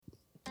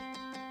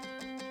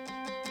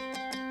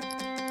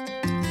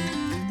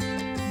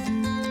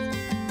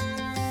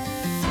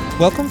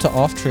Welcome to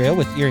Off Trail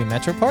with Erie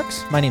Metro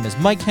Parks. My name is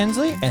Mike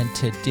Hensley, and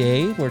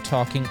today we're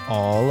talking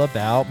all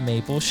about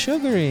maple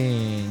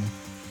sugaring.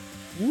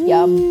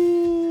 Yum.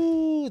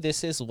 Ooh,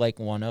 this is like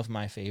one of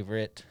my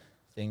favorite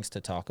things to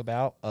talk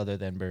about other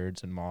than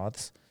birds and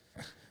moths.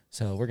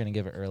 So we're going to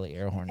give an early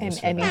air horn. And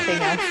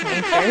anything else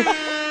nature.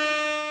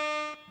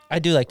 I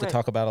do like to Right.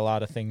 talk about a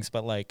lot of things,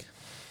 but like,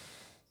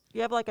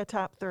 You have like a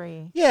top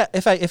three. yeah,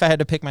 if I had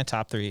to pick my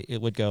top three,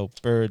 it would go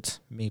birds,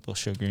 maple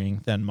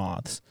sugaring, then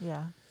moths.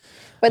 Yeah.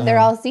 But they're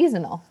all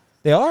seasonal.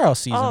 They are all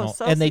seasonal,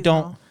 so and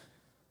seasonal.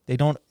 they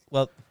don't,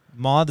 well,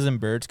 moths and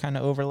birds kind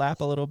of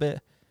overlap a little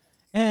bit,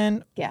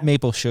 and Yeah.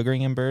 maple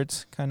sugaring and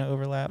birds kind of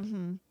overlap,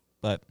 Mm-hmm.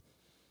 but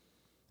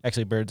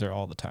actually birds are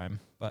all the time,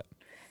 but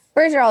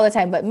Birds are all the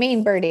time, but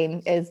main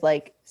birding is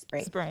like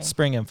spring.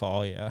 spring and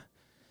fall, yeah.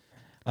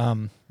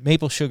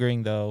 Maple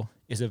sugaring, though,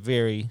 is a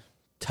very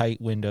tight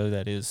window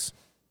that is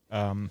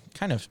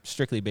kind of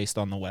strictly based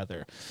on the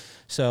weather.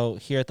 So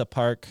here at the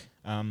park,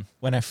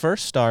 when I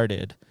first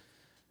started,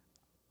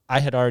 I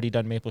had already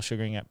done maple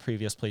sugaring at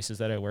previous places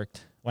that I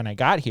worked. When I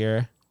got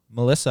here,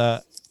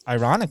 Melissa,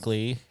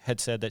 ironically, had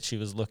said that she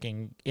was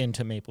looking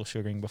into maple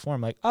sugaring before.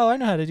 I'm like, oh, I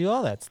know how to do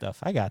all that stuff.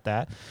 I got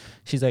that.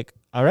 She's like,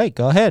 all right,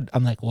 go ahead.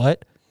 I'm like,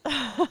 what?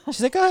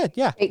 She's like, go ahead.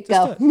 Yeah, Great, just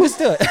go. do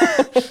it.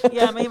 Just do it.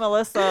 Yeah, me and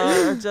Melissa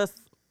are just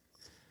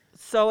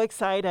so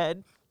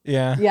excited.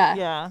 Yeah. Yeah.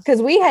 Yeah.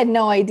 Because we had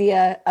no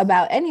idea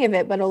about any of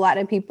it, but a lot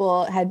of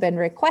people had been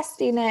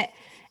requesting it.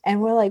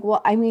 And we're like,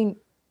 well, I mean,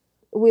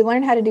 we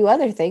learned how to do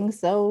other things,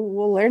 so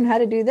we'll learn how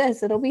to do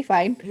this. It'll be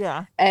fine.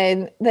 Yeah.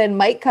 And then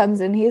Mike comes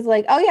and he's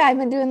like, oh, yeah, I've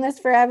been doing this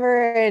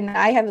forever. And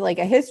I have like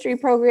a history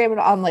program. And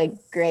I'm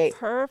like, great.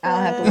 Perfect.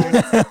 I don't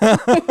have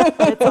to learn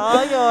it. It's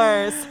all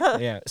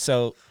yours. Yeah.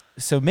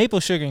 So maple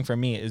sugaring for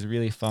me is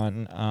really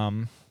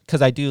fun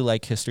because I do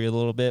like history a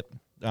little bit,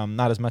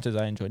 not as much as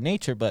I enjoy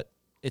nature, but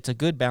it's a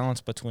good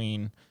balance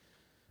between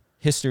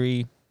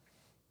history,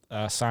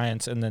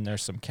 science, and then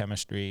there's some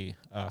chemistry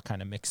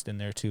kind of mixed in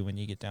there too when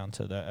you get down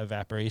to the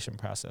evaporation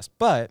process.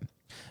 But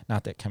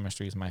not that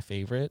chemistry is my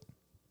favorite.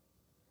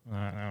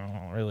 I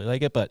don't really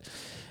like it, but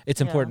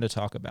it's important to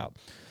talk about.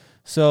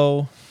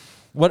 So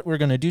what we're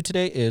going to do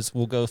today is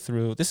we'll go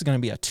through, this is going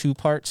to be a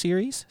 2-part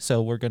series.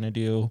 So we're going to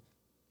do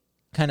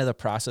kind of the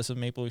process of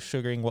maple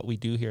sugaring, what we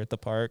do here at the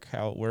park,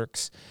 how it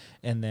works.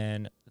 And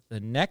then the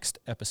next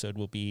episode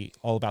will be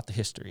all about the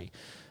history.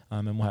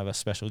 And we'll have a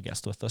special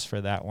guest with us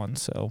for that one.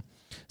 So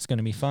it's going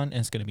to be fun and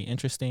it's going to be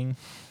interesting.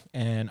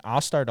 And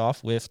I'll start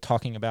off with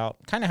talking about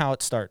kind of how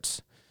it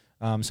starts.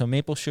 So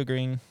maple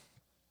sugaring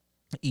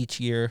each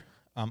year.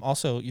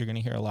 Also, you're going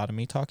to hear a lot of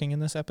me talking in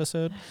this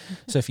episode.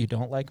 So if you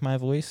don't like my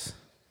voice,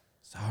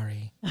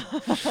 sorry.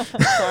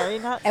 Sorry,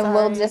 not And sorry.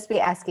 we'll just be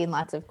asking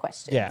lots of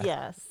questions. Yeah.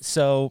 Yes.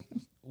 So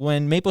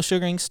when maple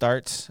sugaring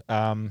starts,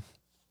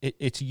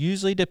 it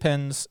usually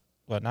depends.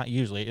 Well, not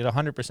usually. It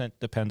 100%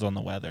 depends on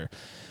the weather.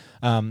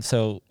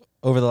 So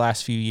over the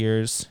last few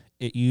years,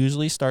 it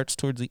usually starts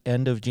towards the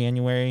end of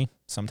January,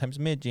 sometimes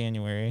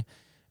mid-January,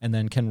 and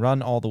then can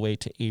run all the way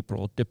to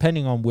April,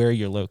 depending on where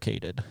you're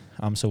located.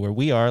 So where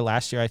we are,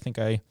 last year I think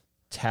I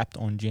tapped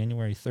on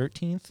January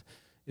 13th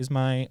is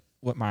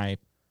what my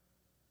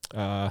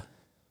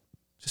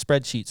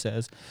spreadsheet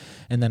says,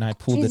 and then I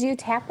pulled Did you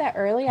tap that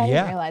early? I Yeah.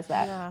 didn't realize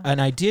that. Yeah.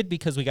 and I did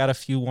because we got a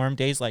few warm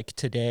days like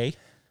today,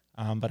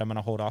 but I'm going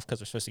to hold off because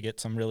we're supposed to get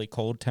some really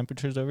cold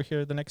temperatures over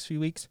here the next few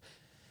weeks.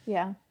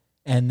 Yeah.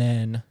 And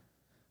then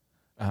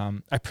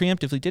I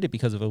preemptively did it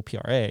because of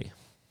OPRA,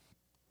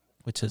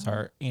 which is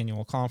our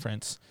annual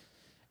conference.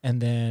 And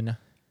then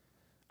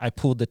I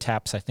pulled the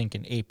taps, I think,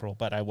 in April,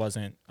 but I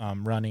wasn't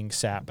running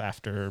SAP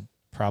after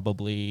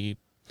probably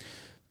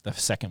the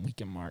second week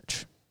in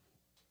March.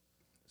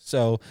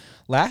 So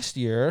last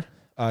year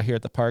here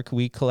at the park,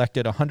 we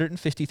collected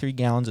 153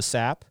 gallons of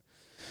sap,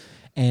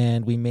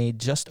 and we made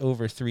just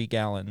over 3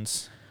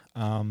 gallons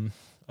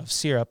of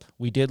syrup.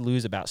 We did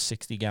lose about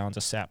 60 gallons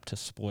of sap to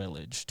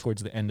spoilage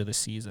towards the end of the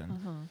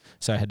season.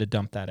 So I had to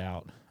dump that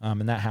out.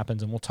 And that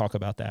happens, and we'll talk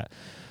about that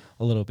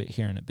a little bit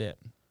here in a bit.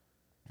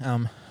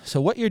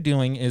 So what you're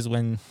doing is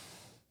when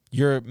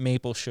you're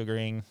maple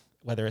sugaring,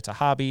 whether it's a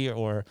hobby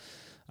or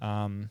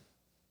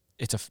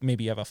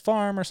maybe you have a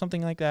farm or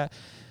something like that,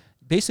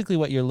 basically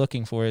what you're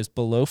looking for is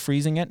below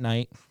freezing at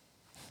night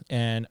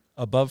and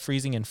above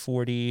freezing in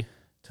 40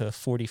 to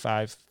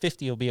 45.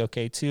 50 will be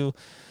okay too.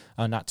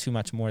 Not too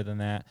much more than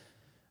that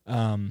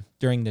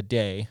during the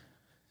day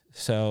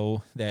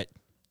so that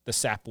the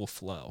sap will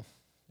flow.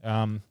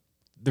 The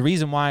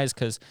reason why is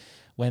because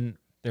when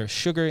there's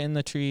sugar in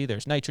the tree,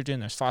 there's nitrogen,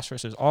 there's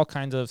phosphorus, there's all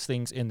kinds of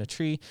things in the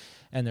tree,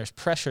 and there's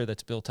pressure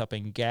that's built up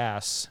in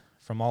gas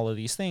from all of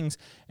these things,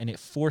 and it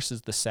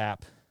forces the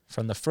sap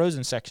from the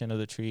frozen section of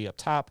the tree up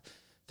top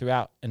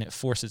throughout, and it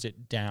forces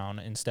it down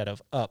instead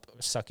of up,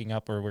 sucking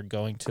up, or we're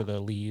going to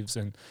the leaves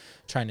and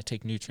trying to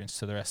take nutrients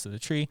to the rest of the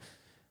tree,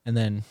 and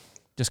then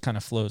just kind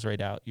of flows right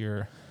out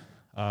your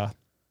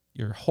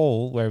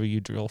hole wherever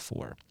you drill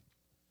for.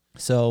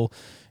 So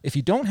if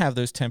you don't have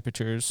those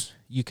temperatures,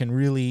 you can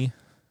really,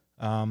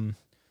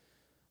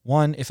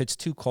 one, if it's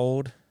too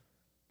cold,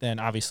 then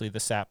obviously the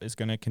sap is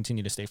going to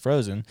continue to stay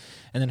frozen.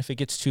 And then if it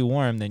gets too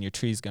warm, then your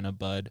tree's going to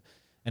bud,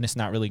 and it's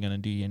not really going to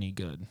do you any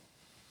good.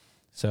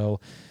 So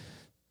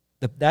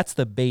that's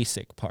the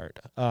basic part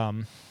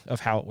of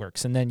how it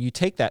works. And then you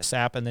take that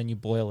sap and then you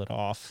boil it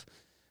off.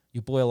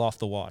 You boil off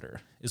the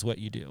water is what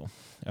you do.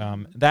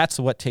 That's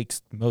what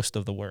takes most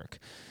of the work.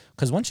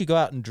 Because once you go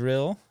out and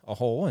drill a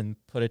hole and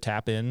put a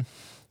tap in,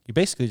 you're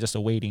basically just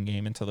a waiting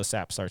game until the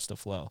sap starts to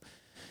flow.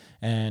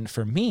 And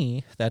for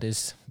me, that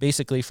is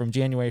basically from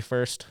January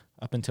 1st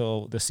up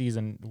until the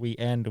season we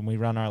end and we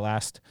run our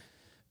last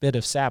bit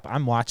of sap.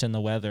 I'm watching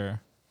the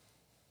weather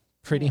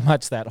pretty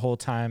much that whole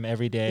time,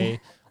 every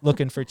day,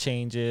 looking for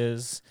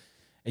changes.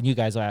 And you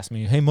guys will ask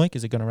me, hey, Mike,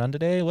 is it going to run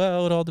today?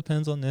 Well, it all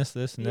depends on this,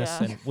 and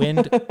this. And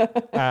wind.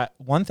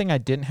 One thing I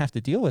didn't have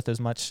to deal with as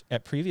much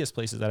at previous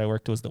places that I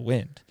worked was the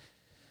wind.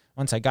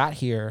 Once I got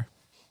here,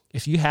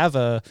 if you have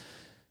a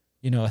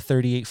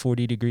 38,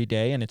 40 degree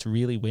day and it's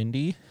really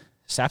windy,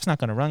 sap's not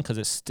going to run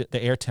because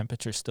the air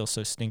temperature is still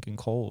so stinking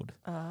cold.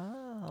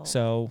 Oh.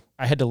 So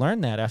I had to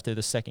learn that after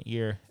the second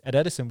year. At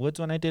Edison Woods,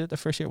 when I did it the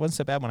first year, it wasn't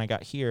so bad. When I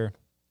got here,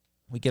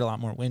 we get a lot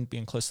more wind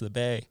being close to the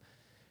bay.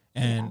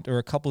 And there were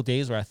a couple of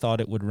days where I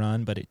thought it would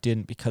run, but it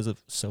didn't because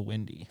of so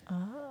windy.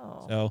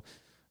 Oh. So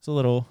it's a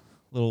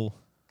little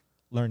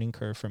learning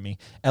curve for me.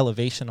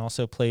 Elevation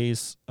also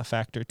plays a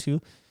factor too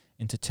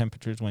into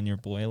temperatures when you're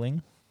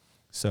boiling.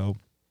 So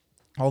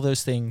all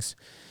those things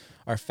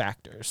are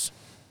factors.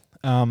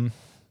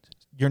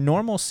 Your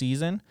normal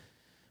season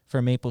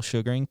for maple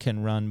sugaring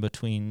can run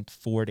between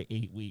 4 to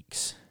 8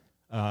 weeks.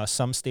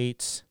 Some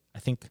states, I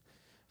think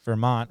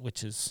Vermont,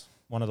 which is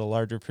one of the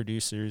larger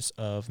producers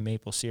of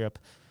maple syrup,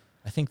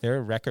 I think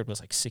their record was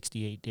like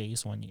 68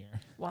 days one year.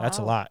 Wow. That's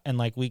a lot. And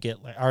like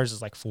ours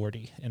is like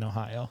 40 in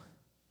Ohio.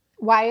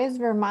 Why is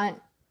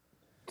Vermont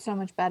so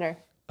much better?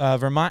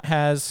 Vermont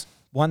has,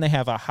 they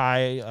have a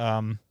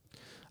high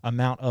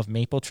amount of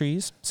maple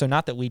trees. So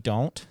not that we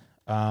don't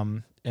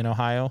in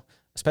Ohio,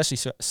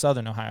 especially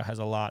southern Ohio has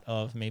a lot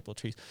of maple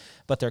trees,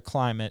 but their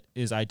climate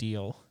is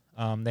ideal.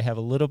 They have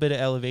a little bit of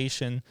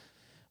elevation,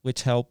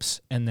 which helps,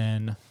 and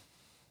then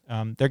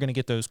they're going to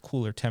get those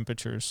cooler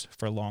temperatures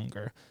for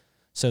longer.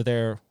 So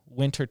their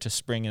winter to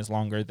spring is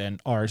longer than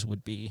ours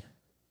would be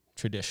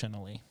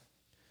traditionally.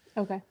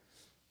 Okay.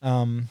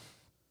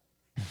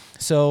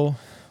 So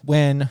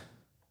when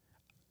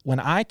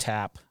I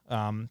tap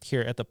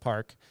here at the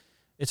park,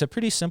 it's a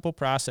pretty simple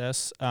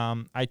process.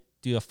 I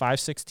do a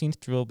 5/16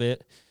 drill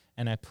bit,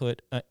 and I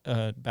put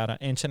about 1.5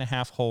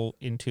 inch hole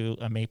into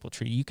a maple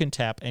tree. You can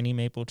tap any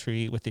maple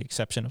tree with the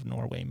exception of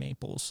Norway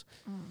maples.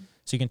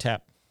 So you can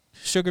tap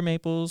sugar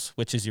maples,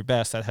 which is your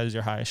best. That has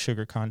your highest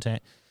sugar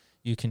content.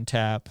 You can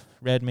tap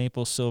red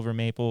maple, silver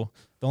maple.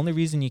 The only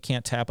reason you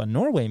can't tap a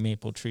Norway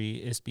maple tree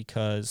is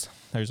because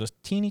there's a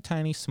teeny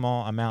tiny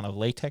small amount of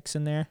latex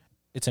in there.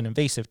 It's an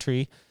invasive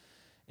tree.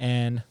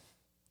 And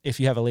if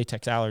you have a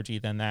latex allergy,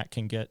 then that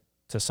can get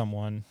to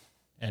someone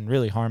and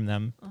really harm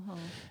them.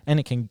 And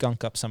it can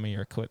gunk up some of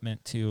your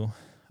equipment too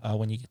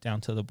when you get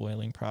down to the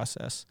boiling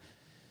process.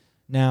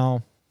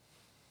 Now,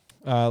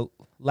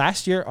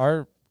 last year,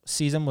 our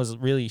season was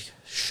really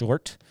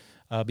short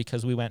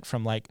because we went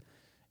from like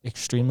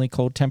extremely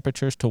cold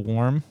temperatures to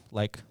warm,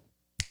 like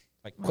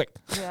quick,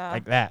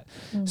 like that.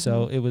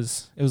 So it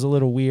was a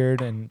little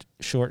weird and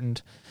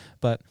shortened.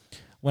 But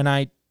when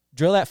I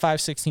drill that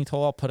 5/16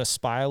 hole, I'll put a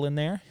spile in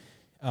there.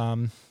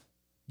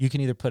 You can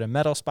either put a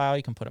metal spile,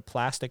 you can put a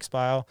plastic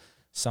spile.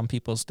 Some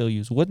people still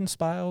use wooden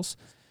spiles.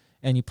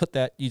 And you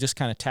just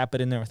kind of tap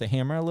it in there with a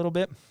hammer a little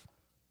bit.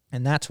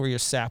 And that's where your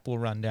sap will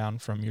run down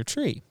from your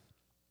tree.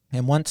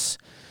 And once,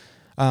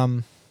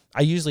 I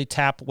usually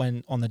tap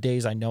on the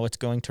days I know it's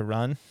going to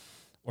run,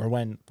 or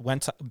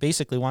once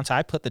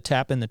I put the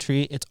tap in the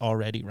tree, it's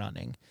already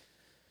running,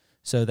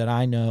 so that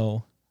I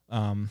know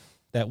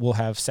that we'll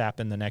have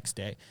sap in the next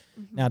day.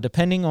 Now,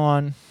 depending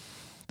on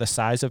the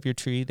size of your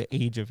tree, the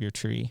age of your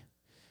tree,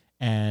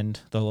 and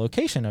the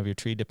location of your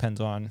tree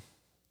depends on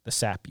the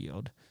sap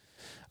yield.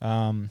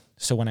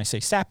 So when I say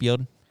sap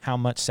yield, how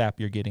much sap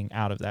you're getting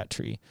out of that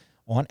tree.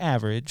 On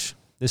average,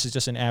 this is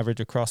just an average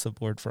across the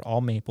board for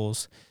all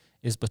maples,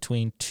 is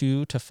between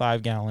 2 to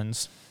 5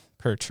 gallons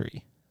per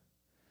tree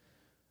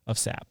of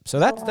sap. So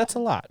that's a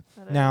lot.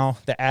 Now,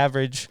 the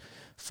average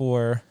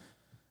for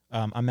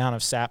amount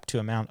of sap to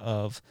amount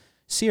of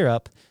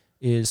syrup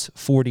is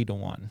 40 to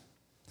 1.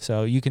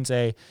 So you can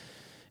say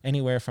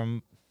anywhere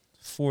from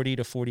 40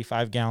 to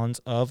 45 gallons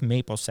of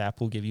maple sap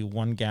will give you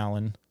 1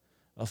 gallon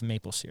of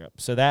maple syrup.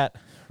 So that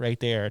right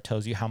there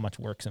tells you how much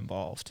work's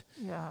involved.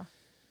 Yeah.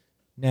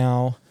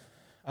 Now,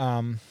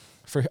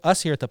 for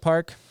us here at the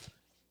park,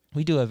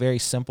 we do a very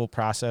simple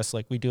process.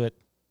 Like, we do it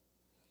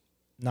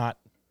not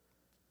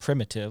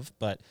primitive,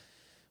 but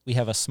we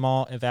have a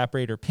small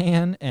evaporator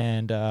pan,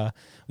 and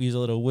we use a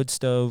little wood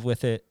stove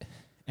with it,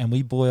 and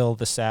we boil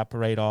the sap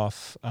right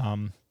off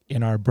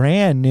in our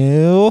brand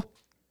new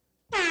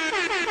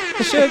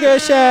Sugar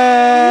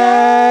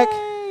Shack.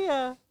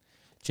 Yay!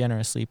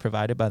 generously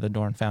provided by the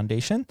Dorn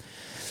Foundation,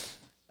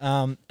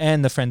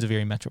 and the Friends of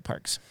Erie Metro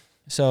Parks.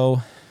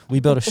 So we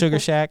built a sugar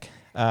shack,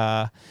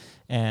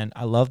 and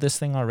I love this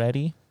thing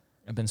already.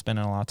 I've been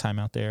spending a lot of time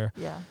out there,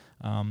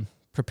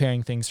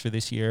 preparing things for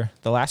this year.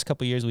 The last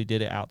couple of years we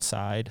did it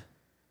outside,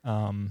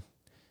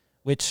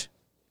 which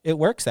it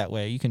works that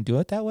way. You can do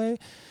it that way.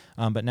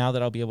 But now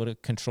that I'll be able to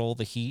control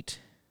the heat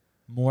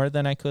more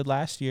than I could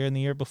last year and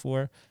the year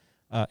before,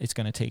 it's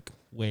going to take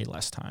way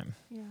less time.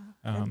 Yeah.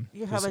 And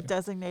you have a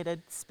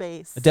designated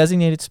space.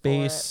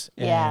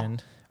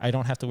 And I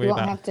don't have to worry You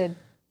about won't have to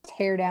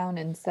tear down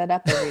and set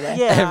up every day.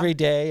 Yeah. every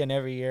day and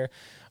every year,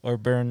 or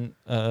burn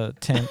a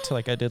tent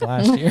like I did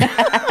last year.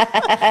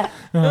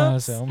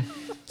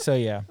 So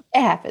yeah,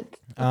 It happens.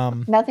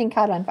 Nothing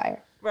caught on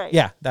fire. Right.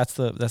 yeah, that's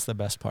the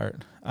best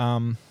part.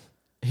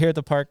 Here at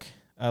the park,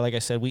 like I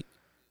said, we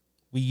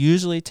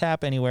usually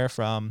tap anywhere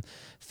from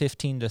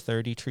 15 to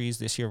 30 trees.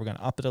 This year we're going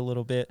to up it a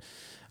little bit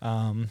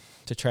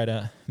to try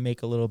to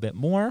make a little bit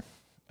more.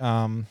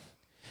 And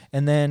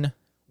then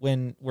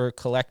when we're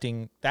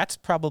collecting, that's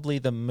probably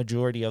the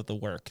majority of the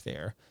work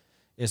there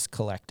is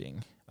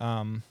collecting.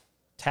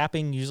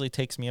 Tapping usually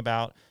takes me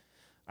about,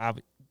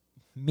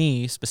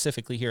 me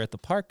specifically here at the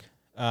park,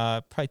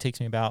 probably takes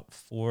me about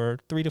 3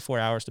 to 4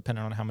 hours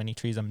depending on how many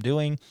trees I'm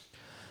doing.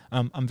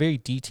 I'm very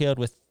detailed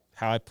with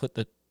how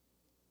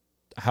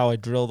I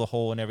drill the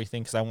hole and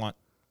everything, because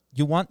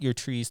you want your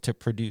trees to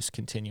produce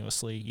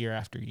continuously year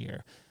after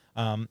year.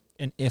 And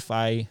if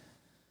I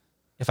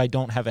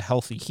don't have a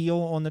healthy heel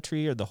on the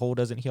tree, or the hole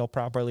doesn't heal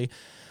properly,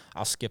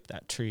 I'll skip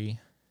that tree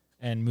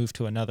and move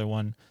to another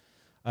one.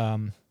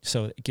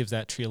 So it gives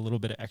that tree a little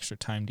bit of extra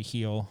time to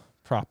heal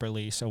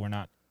properly, so we're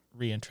not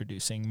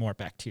reintroducing more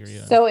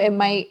bacteria. So it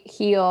might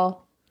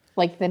heal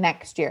like the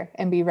next year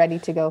and be ready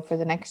to go for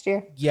the next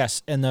year.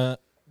 Yes, and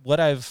what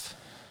I've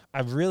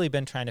really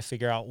been trying to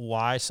figure out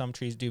why some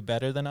trees do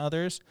better than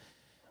others,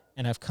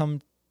 and I've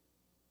come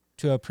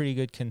to a pretty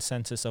good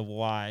consensus of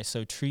why.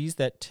 So trees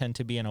that tend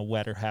to be in a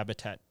wetter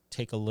habitat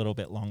take a little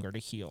bit longer to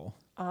heal.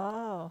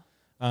 Oh.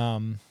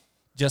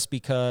 Just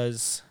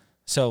because,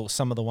 so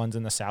some of the ones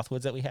in the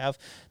Southwoods that we have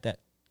that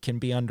can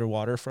be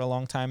underwater for a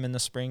long time in the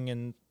spring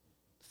and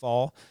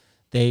fall,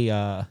 they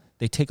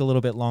take a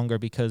little bit longer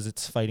because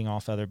it's fighting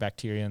off other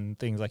bacteria and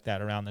things like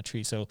that around the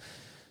tree. So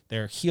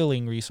their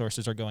healing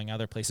resources are going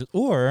other places,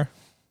 or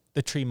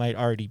the tree might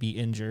already be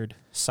injured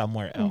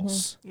somewhere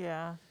else.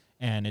 Yeah.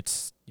 And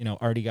it's,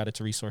 already got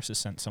its resources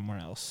sent somewhere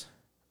else.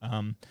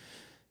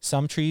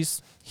 Some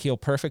trees heal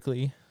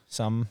perfectly,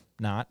 some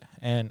not.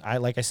 And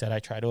like I said, I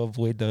try to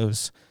avoid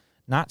those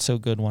not so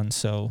good ones,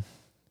 so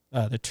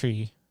the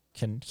tree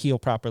can heal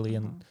properly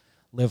and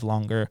live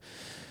longer.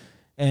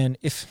 And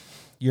if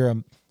you're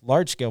a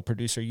large scale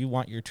producer, you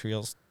want your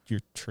trees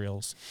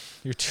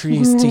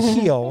to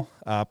heal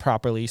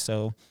properly,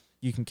 so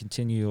you can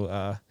continue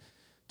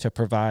to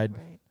provide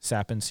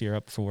sap and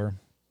syrup for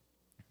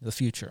the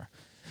future.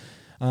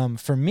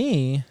 For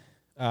me,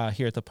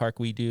 here at the park,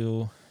 we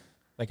do,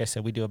 like I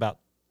said, we do about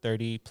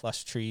 30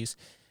 plus trees,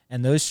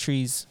 and those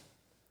trees,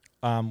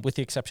 with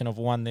the exception of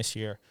one this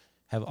year,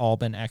 have all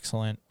been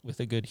excellent with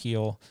a good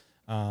heal.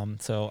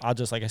 So I'll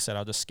just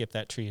skip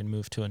that tree and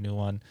move to a new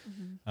one.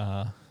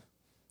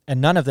 And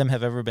none of them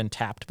have ever been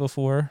tapped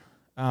before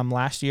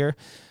last year,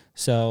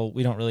 so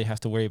we don't really have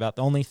to worry about.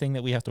 The only thing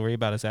that we have to worry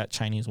about is that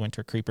Chinese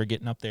winter creeper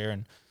getting up there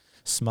and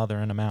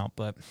smothering them out,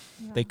 but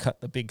they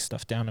cut the big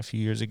stuff down a few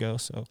years ago,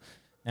 so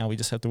now we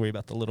just have to worry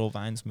about the little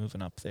vines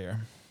moving up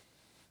there.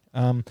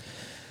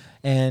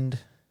 And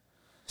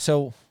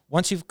so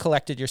once you've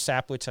collected your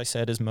sap, which I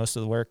said is most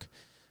of the work,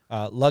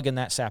 lugging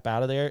that sap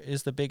out of there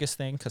is the biggest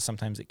thing, because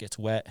sometimes it gets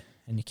wet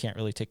and you can't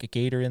really take a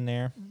gator in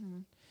there.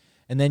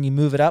 And then you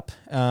move it up.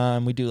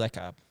 We do like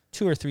a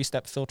 2 or 3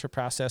 step filter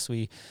process.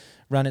 We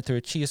run it through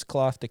a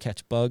cheesecloth to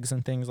catch bugs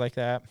and things like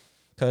that,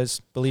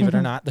 because believe it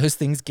or not, those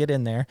things get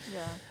in there.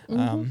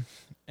 And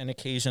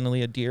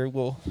occasionally a deer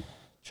will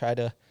try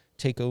to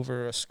take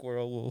over, a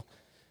squirrel will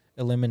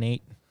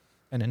eliminate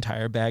an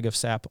entire bag of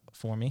sap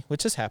for me,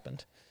 which has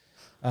happened.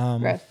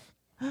 But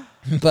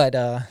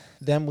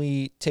then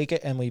we take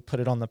it and we put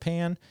it on the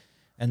pan,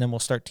 and then we'll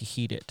start to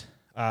heat it.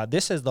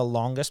 This is the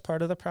longest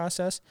part of the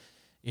process,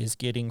 is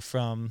getting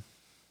from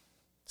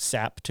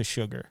sap to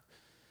sugar.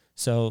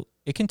 So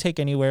it can take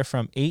anywhere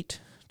from 8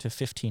 to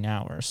 15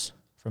 hours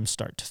from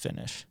start to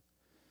finish.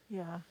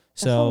 Yeah.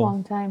 That's a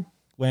long time.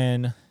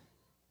 When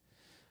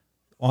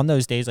on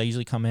those days, I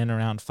usually come in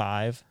around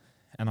 5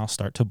 and I'll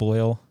start to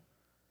boil.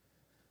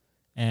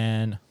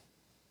 And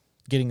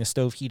getting the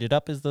stove heated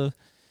up is the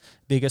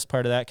biggest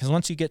part of that, because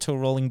once you get to a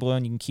rolling boil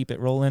and you can keep it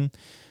rolling,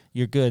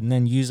 you're good. And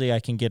then usually I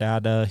can get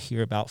out of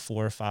here about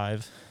 4 or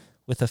 5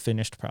 with a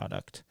finished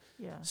product.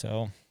 Yeah.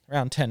 So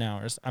around 10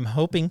 hours. I'm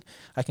hoping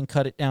I can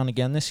cut it down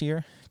again this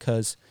year,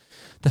 because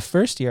the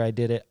first year I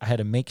did it, I had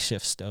a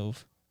makeshift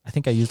stove. I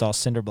think I used all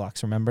cinder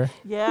blocks, remember?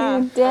 Yeah.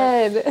 You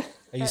did.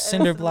 I used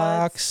cinder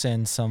blocks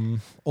and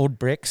some old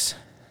bricks.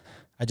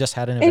 I just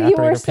had an evaporator And you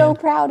were so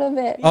pan. proud of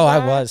it. Oh,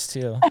 I was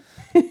too.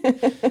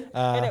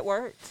 And it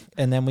worked.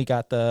 And then we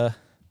got the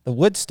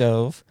wood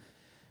stove,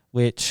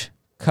 which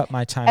cut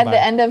my time At by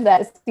the end of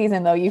that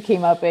season, though, you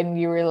came up and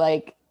you were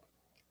like,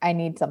 I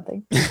need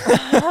something.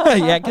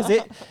 yeah, because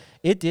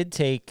it did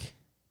take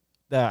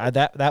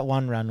that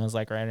one run was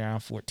like right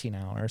around 14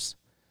 hours.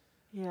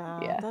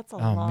 Yeah, that's a Oh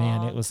long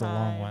man, it was a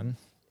long time. one.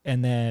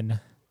 And then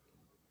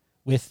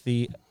with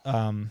the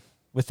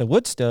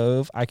wood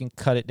stove, I can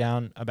cut it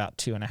down about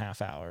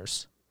 2.5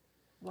 hours.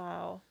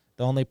 Wow.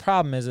 The only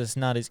problem is it's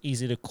not as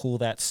easy to cool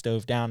that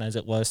stove down as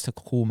it was to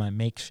cool my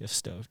makeshift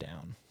stove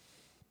down.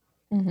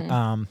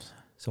 Mm-hmm.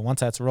 So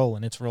once that's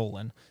rolling, it's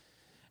rolling.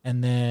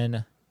 And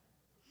then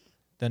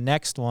the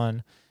next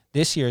one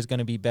this year is going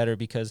to be better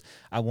because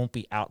I won't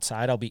be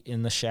outside. I'll be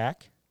in the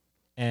shack,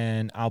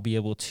 and I'll be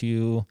able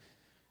to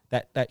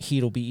that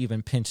heat will be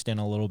even pinched in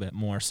a little bit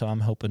more. So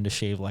I'm hoping to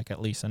shave like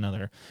at least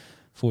another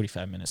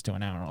 45 minutes to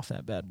an hour off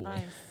that bad boy.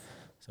 Nice.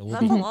 So we'll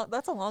be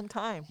That's a long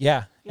time.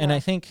 yeah. And Yeah. I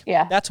think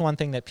Yeah. that's one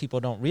thing that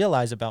people don't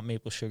realize about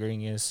maple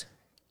sugaring is,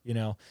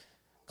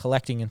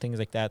 collecting and things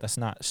like that. That's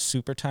not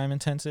super time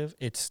intensive.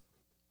 It's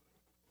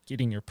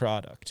getting your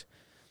product.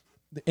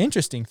 The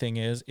interesting thing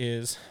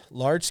is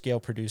large scale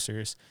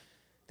producers,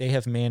 they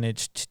have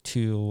managed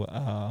to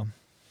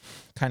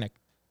kind of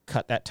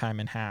cut that time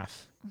in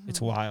half.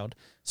 It's wild.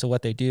 So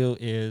what they do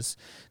is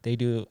they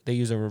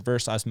use a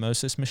reverse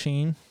osmosis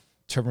machine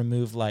to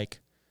remove I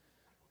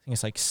think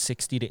it's like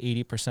 60 to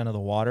 80% of the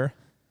water.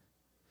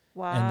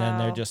 Wow. And then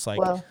they're just like,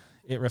 Well,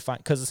 it refined,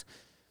 because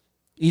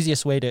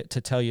easiest way to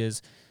tell you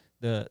is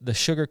the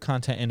sugar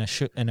content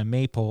in a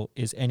maple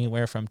is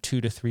anywhere from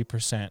 2 to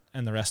 3%,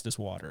 and the rest is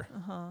water.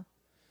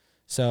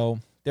 So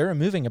they're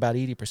removing about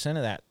 80%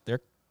 of that.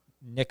 They're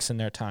nixing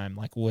their time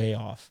like way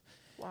off.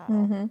 Wow.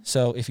 mm-hmm.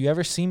 So if you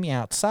ever see me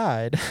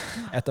outside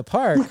at the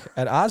park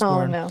at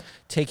Osborne Oh, no.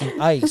 taking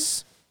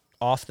ice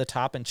off the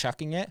top and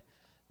chucking it,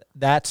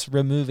 that's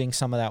removing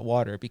some of that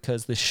water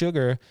because the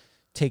sugar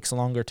takes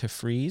longer to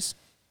freeze.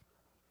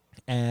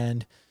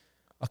 And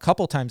a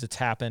couple times it's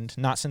happened,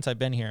 not since I've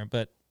been here,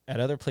 but at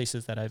other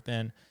places that I've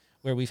been,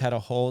 where we've had a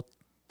whole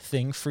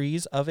thing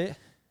freeze of it.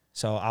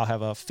 So I'll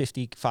have a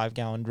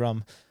 55-gallon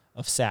drum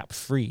of sap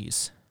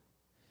freeze.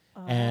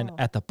 And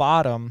at the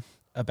bottom,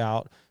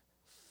 about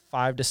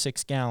 5 to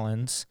 6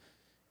 gallons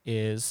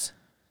is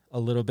a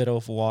little bit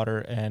of water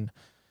and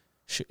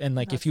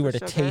like That's if you were the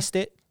to sugar. taste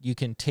it, you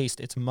can taste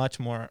it's much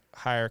more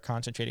higher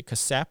concentrated because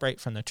sap right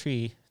from the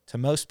tree to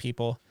most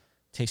people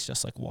tastes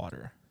just like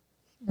water.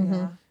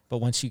 Yeah. But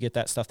once you get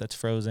that stuff that's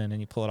frozen and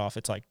you pull it off,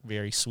 it's like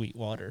very sweet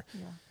water.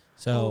 Yeah.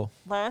 So, Well,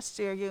 last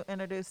year you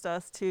introduced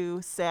us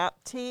to sap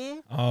tea.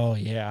 oh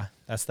yeah,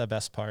 that's the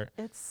best part.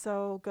 It's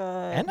so good.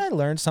 And I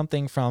learned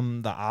something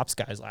from the ops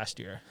guys last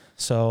year.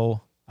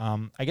 So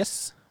I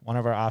guess one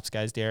of our ops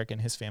guys, Derek, and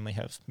his family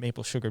have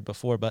maple sugared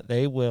before, but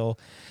they will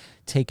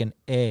take an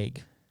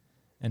egg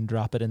and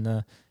drop it in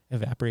the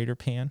evaporator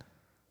pan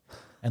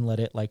and let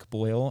it like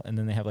boil. And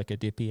then they have like a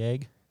dippy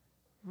egg,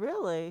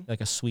 Really?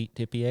 like a sweet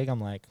dippy egg.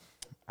 I'm like,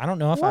 I don't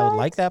know if I would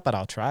like that, but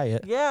I'll try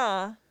it.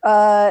 Yeah.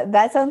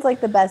 That sounds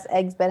like the best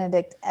eggs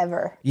Benedict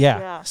ever.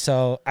 Yeah.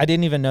 So I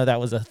didn't even know that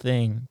was a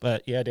thing.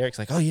 But yeah, Derek's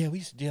like, oh yeah, we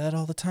used to do that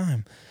all the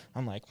time.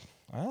 I'm like,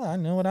 well, I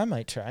know what I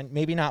might try.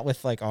 Maybe not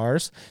with like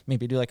ours.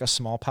 Maybe do like a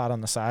small pot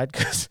on the side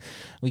because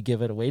we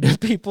give it away to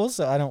people.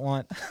 So I don't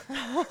want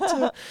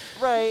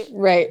Right.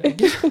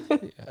 Right.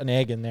 an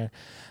egg in there.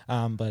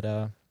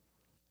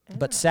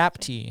 But sap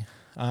tea,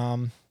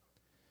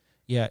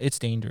 yeah, it's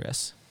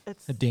dangerous.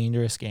 It's A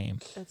dangerous game.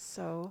 it's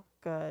so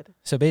good.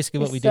 So basically,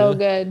 what It's we so do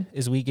good.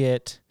 is we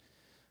get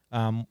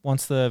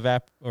once the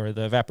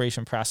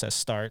evaporation process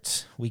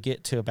starts, we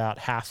get to about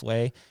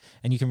halfway,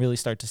 and you can really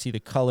start to see the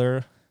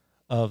color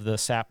of the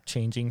sap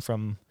changing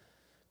from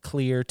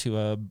clear to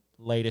a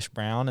lightish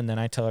brown. And then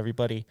I tell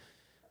everybody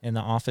in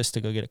the office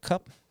to go get a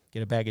cup,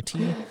 get a bag of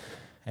tea,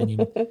 and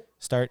you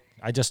start.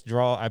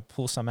 I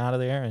pull some out of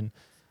there and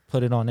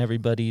put it on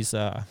everybody's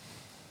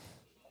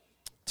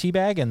tea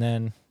bag, and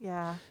then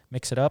Yeah.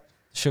 mix it up.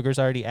 Sugar's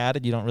already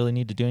added. You don't really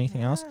need to do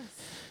anything else. Yes.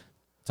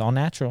 It's all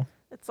natural.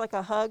 It's like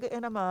a hug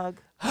in a mug.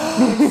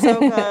 It's so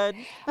good.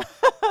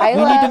 I We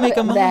need love to make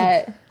a mug.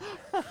 that.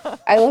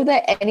 I love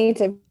that any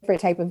different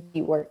type of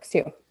tea works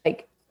too.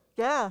 Like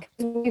Yeah.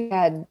 we've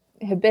had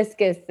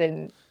hibiscus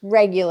and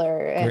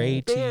regular, and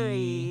Gray tea.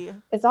 Berry.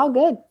 it's all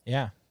good.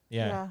 Yeah.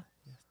 Yeah.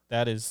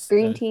 That is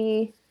Green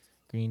tea.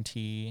 Green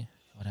tea.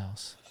 What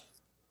else?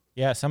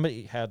 Yeah,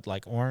 somebody had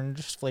like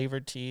orange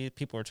flavored tea.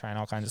 People were trying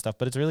all kinds of stuff,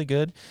 but it's really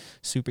good.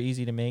 Super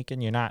easy to make,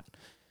 and you're not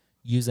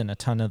using a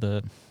ton of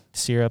the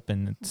syrup.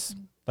 And it's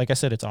like I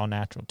said, it's all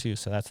natural too.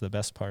 So that's the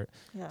best part.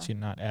 Yeah. So you're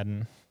not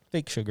adding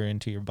fake sugar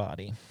into your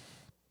body.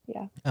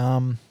 Yeah.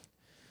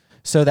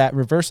 So that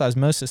reverse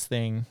osmosis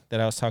thing that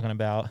I was talking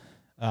about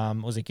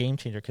was a game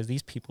changer because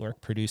these people are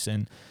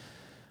producing.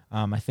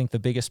 I think the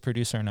biggest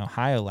producer in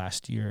Ohio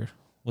last year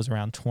was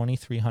around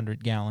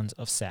 2,300 gallons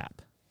of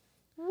sap.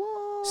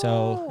 Whoa.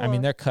 So, I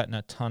mean, they're cutting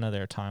a ton of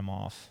their time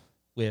off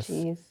with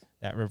Jeez.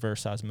 that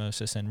reverse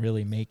osmosis and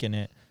really making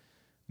it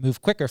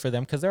move quicker for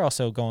them because they're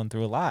also going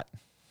through a lot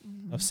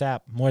of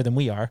sap, more than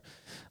we are.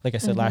 Like I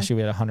said, last year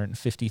we had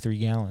 153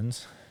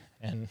 gallons,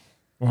 and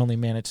only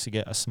managed to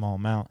get a small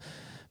amount.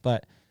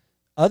 But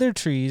other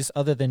trees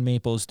other than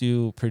maples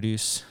do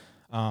produce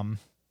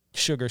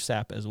sugar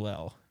sap as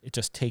well. It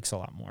just takes a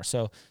lot more.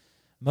 So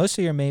most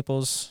of your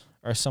maples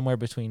are somewhere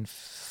between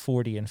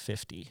 40 and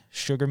 50.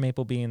 Sugar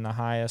maple being the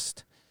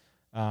highest,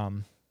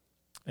 and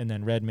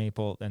then red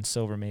maple and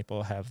silver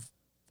maple have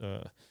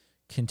the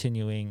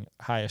continuing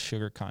highest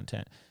sugar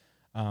content.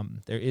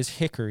 There is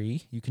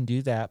hickory. You can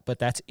do that, but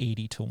that's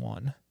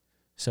 80-1.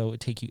 So it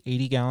would take you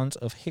 80 gallons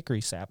of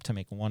hickory sap to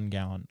make 1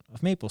 gallon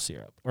of maple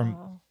syrup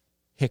or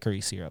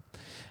hickory syrup.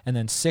 And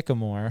then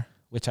sycamore,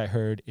 which I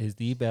heard is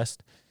the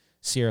best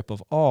syrup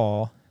of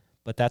all,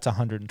 but that's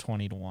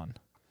 120-1.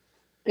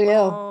 Ew.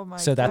 Oh my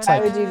So that's Why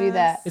like- would you do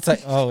that? It's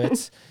like,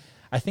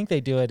 I think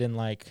they do it in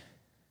like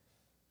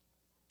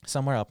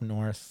somewhere up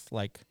north,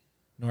 like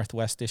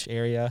northwestish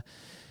area.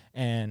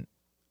 And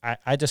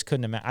I just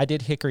couldn't imagine. I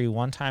did hickory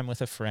one time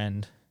with a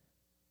friend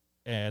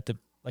at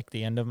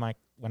the end of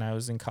when I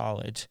was in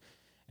college,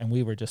 and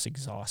we were just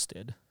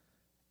exhausted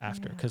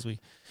after because it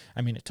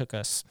took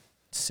us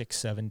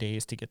 6-7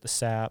 days to get the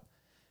sap,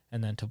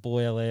 and then to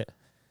boil it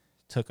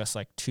took us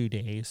like 2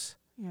 days.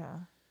 Yeah.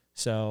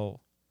 So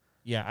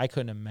yeah, I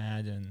couldn't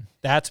imagine.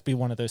 That'd be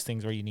one of those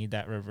things where you need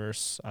that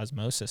reverse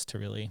osmosis to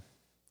really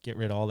get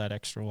rid of all that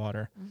extra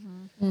water.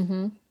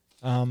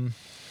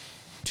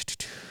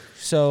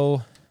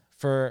 So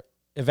for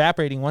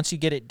evaporating, once you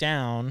get it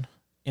down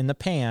in the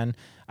pan,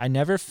 I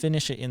never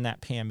finish it in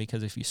that pan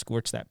because if you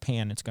scorch that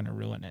pan, it's going to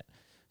ruin it.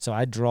 So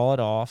I draw it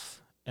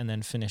off and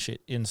then finish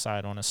it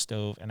inside on a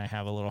stove, and I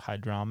have a little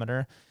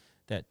hydrometer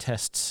that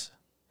tests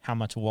how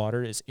much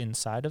water is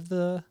inside of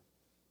the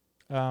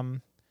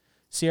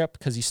syrup,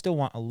 because you still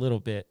want a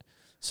little bit,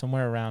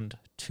 somewhere around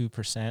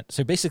 2%.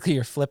 So basically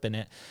you're flipping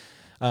it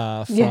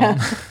from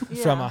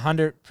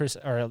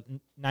 100% or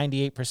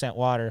 98%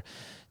 water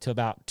to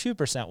about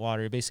 2%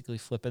 water. You're basically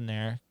flipping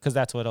there because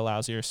that's what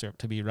allows your syrup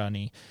to be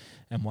runny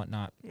and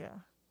whatnot. Yeah.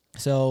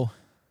 So,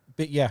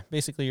 but yeah,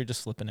 basically you're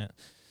just flipping it.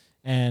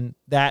 And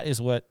that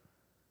is what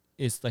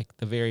is like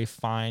the very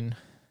fine,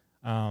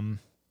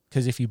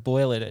 because if you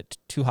boil it at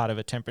too hot of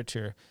a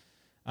temperature,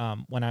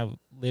 when I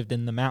lived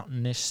in the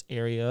mountainous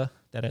area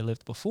that I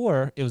lived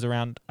before, it was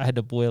I had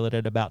to boil it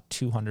at about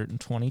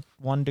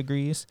 221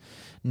 degrees.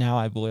 Now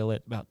I boil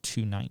it about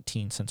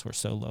 219 since we're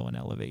so low in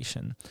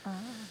elevation.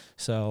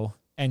 So,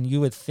 and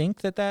you would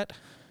think that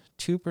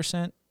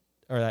 2%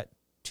 or that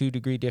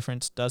 2-degree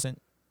difference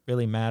doesn't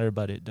really matter,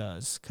 but it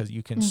does, because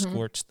you can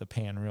scorch the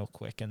pan real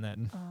quick and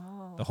then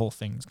the whole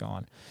thing's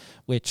gone.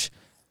 Which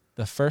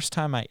the first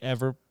time I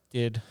ever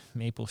did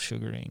maple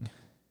sugaring,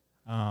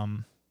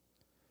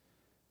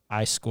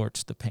 I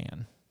scorched the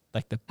pan,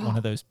 like one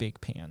of those big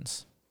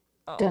pans.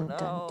 Oh, Dun, no.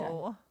 dun,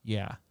 dun.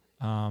 Yeah.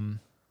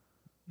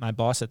 My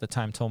boss at the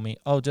time told me,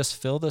 "Oh, just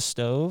fill the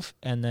stove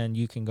and then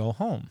you can go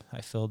home."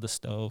 I filled the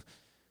stove.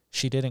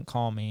 She didn't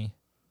call me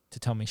to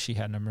tell me she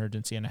had an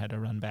emergency and I had to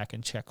run back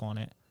and check on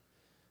it.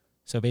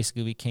 So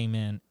basically we came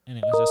in and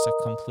it was just a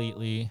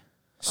completely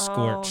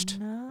scorched,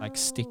 like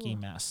sticky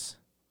mess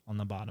on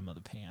the bottom of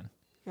the pan.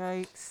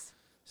 Yikes.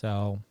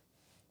 So,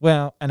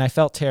 well, and I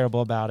felt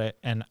terrible about it,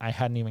 and I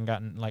hadn't even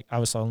gotten, like, I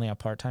was only a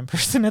part-time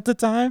person at the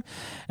time,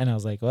 and I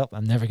was like, well,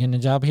 I'm never getting a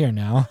job here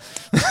now.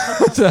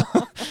 So,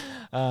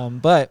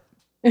 but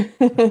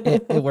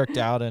it worked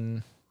out,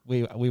 and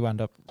we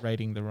wound up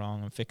righting the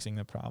wrong and fixing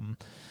the problem.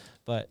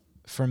 But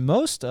for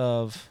most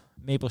of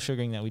maple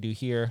sugaring that we do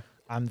here,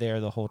 I'm there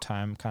the whole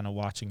time kind of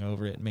watching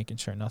over it and making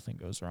sure nothing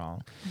goes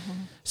wrong.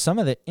 Some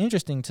of the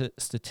interesting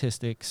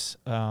statistics,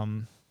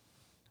 I've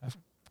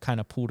kind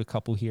of pulled a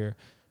couple here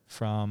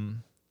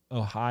from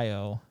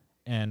Ohio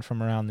and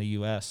from around the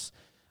U.S.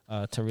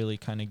 To really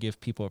kind of give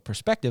people a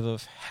perspective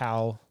of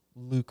how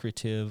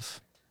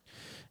lucrative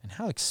and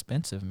how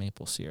expensive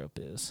maple syrup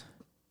is.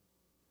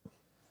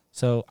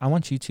 So I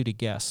want you two to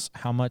guess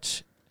how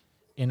much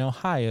in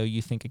Ohio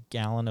you think a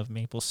gallon of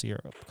maple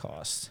syrup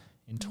costs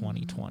in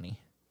 2020.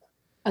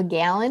 A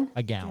gallon?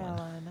 A gallon.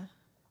 Gallon.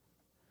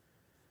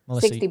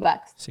 Melissa, $60.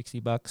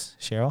 $60.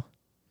 Cheryl?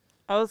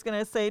 I was going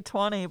to say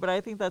 20, but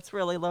I think that's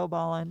really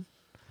lowballing.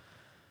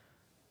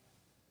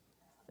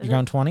 You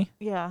going 20?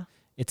 Yeah.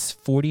 It's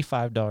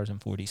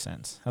 $45.40.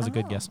 That was a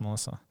good guess,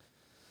 Melissa.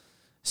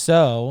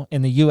 So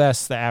in the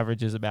U.S., the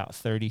average is about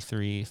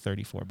 $33,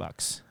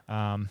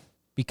 $34.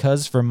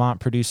 Because Vermont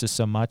produces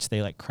so much,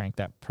 they like crank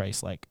that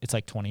price, like it's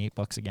like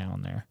 $28 a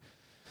gallon there.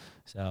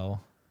 So,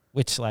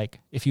 which like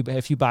if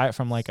you buy it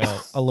from like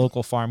a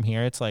local farm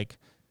here, it's like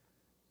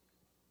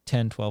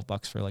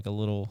 $10-12 for like a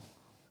little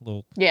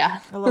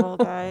Yeah. A little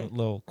guy.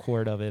 little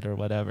quart of it or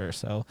whatever.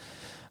 So,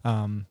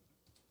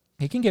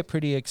 it can get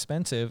pretty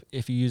expensive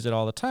if you use it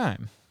all the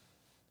time.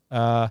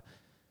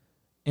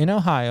 In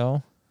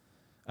Ohio,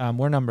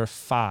 we're number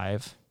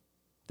 5.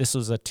 This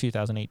was a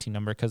 2018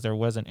 number because there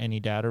wasn't any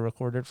data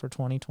recorded for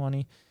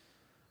 2020.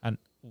 And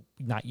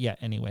not yet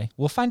anyway.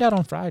 We'll find out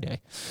on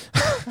Friday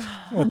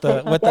what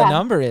the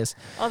number is.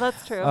 Oh,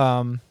 that's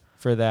true.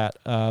 For that.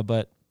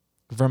 But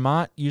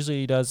Vermont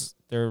usually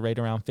they're right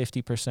around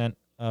 50%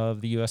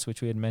 of the U.S.,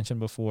 which we had mentioned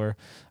before.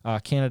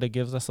 Canada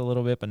gives us a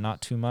little bit, but not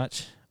too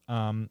much.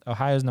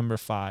 Ohio's number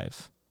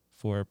 5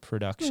 for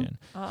production.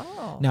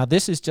 Oh. Now,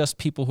 this is just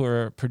people who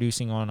are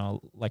producing on a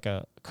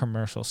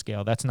commercial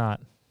scale. That's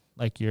not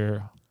like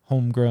your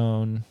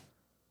homegrown,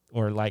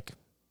 or like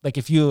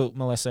if you,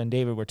 Melissa and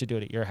David, were to do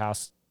it at your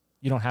house,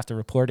 you don't have to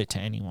report it to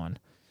anyone.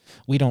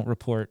 We don't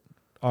report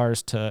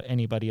ours to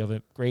anybody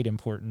of great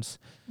importance.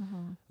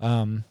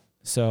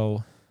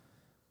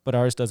 But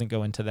ours doesn't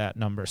go into that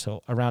number.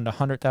 So around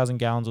 100,000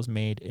 gallons was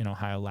made in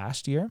Ohio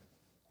last year.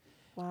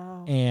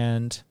 Wow.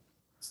 And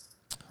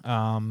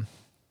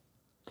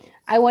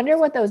I wonder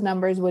what those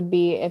numbers would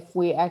be if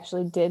we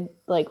actually did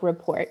like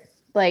report.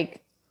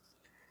 Like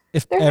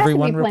if there has to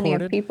everyone be plenty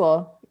reported, of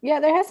people.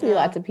 Yeah, there has to be Yeah.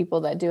 lots of people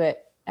that do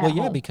it. At well,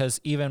 yeah, home.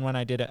 because even when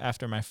I did it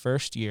after my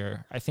first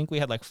year, I think we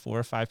had like 4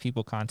 or 5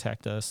 people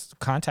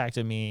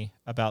contacted me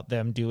about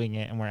them doing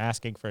it and were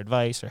asking for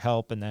advice or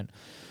help. And then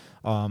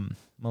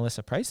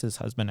Melissa Price's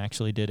husband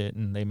actually did it,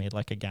 and they made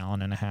like 1.5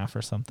 gallons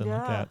or something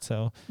like Yeah. that.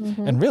 So,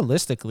 Mhm. and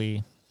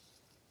realistically,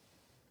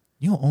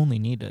 you only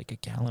need like 1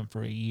 gallon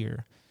for a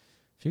year.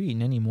 If you're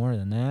eating any more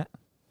than that,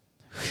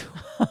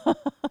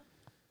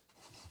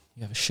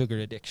 you have a sugar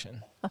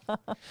addiction.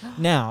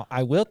 Now,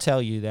 I will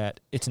tell you that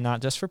it's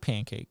not just for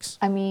pancakes.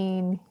 I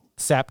mean,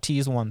 Sap tea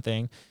is one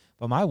thing,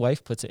 but my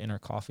wife puts it in her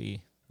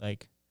coffee.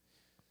 Like,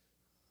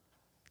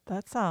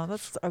 That's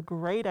a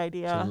great she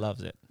idea.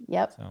 loves it.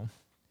 yep. So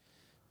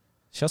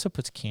she also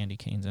puts candy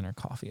canes in her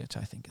coffee, which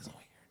I think is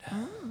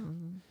weird.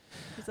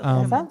 Is it Um,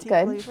 like a Sounds minty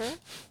good. flavor?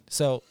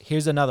 So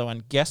here's another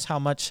one. Guess how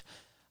much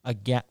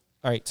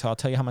all right, so I'll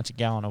tell you how much a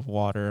gallon of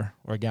water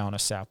or a gallon of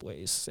sap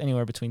weighs.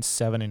 Anywhere between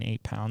 7 and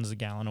 8 pounds a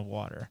gallon of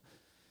water.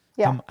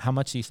 Yeah. How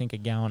much do you think a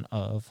gallon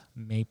of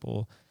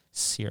maple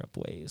syrup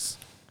weighs?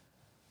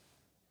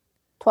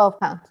 12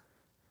 pounds.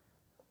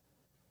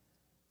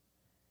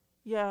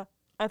 Yeah,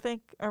 I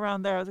think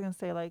around there. I was gonna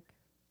say like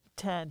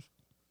 10.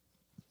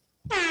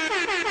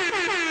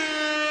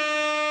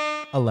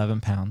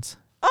 11 pounds.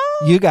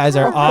 Oh, You guys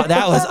are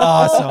that was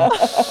awesome.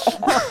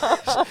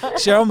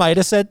 Cheryl might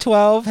have said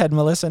 12 had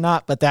Melissa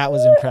not, but that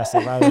was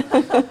impressive.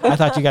 I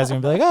thought you guys were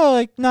gonna be like, oh,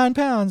 like 9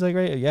 pounds, like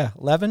right? Yeah,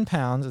 11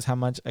 pounds is how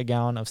much a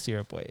gallon of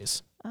syrup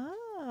weighs.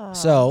 Oh.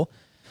 So,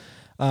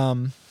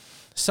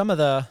 some of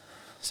the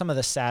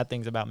sad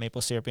things about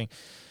maple syruping,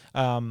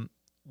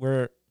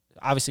 we're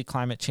obviously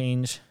climate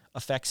change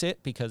affects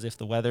it, because if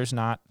the weather's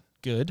not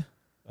good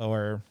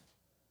or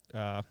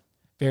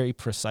very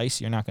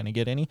precise, you're not going to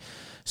get any.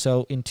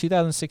 So in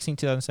 2016,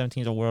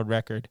 2017 is a world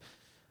record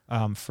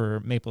for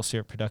maple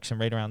syrup production,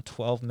 right around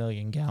 12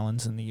 million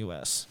gallons in the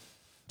U.S.,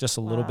 just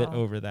a little bit Wow.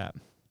 over that.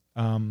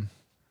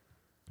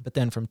 But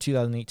then from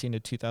 2018 to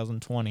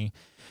 2020,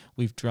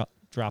 we've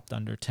dropped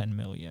under 10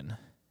 million.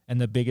 And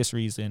the biggest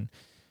reason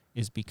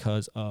is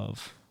because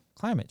of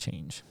climate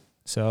change.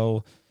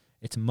 So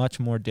it's much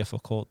more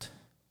difficult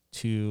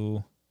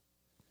to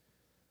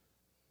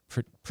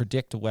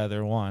predict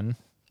weather. One,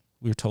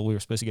 we were told we were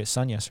supposed to get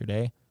sun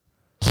yesterday.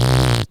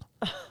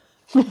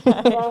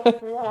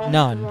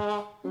 None.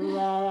 We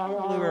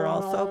were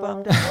all so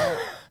bummed out.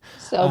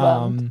 So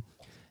bummed.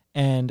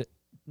 And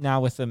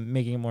now with them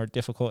making it more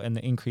difficult and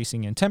the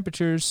increasing in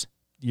temperatures,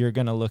 you're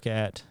going to look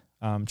at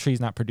trees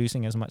not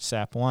producing as much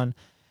sap, one,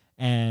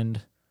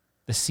 and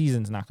the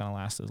season's not going to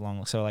last as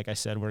long. So like I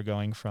said, we're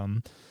going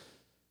from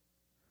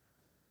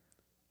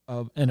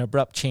an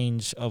abrupt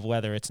change of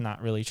weather. It's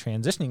not really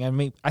transitioning. I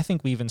mean, I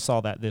think we even saw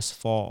that this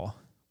fall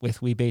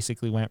we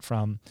basically went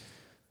from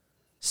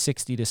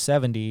 60 to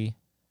 70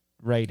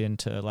 right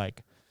into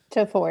like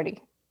To 40.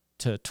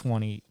 to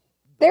 20,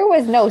 There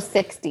was no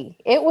 60.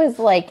 It was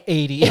like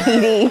 80.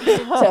 80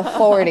 to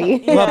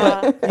 40.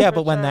 Well, but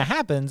for when sure. that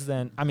happens,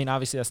 then I mean,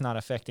 obviously that's not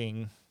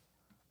affecting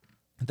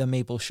the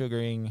maple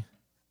sugaring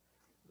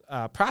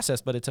process,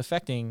 but it's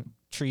affecting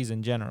trees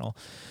in general.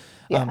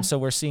 Yeah. So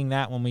we're seeing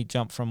that when we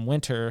jump from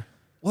winter.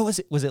 What was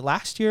it? Was it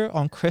last year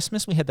on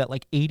Christmas? We had that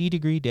like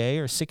 80-degree day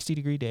or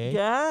 60-degree day.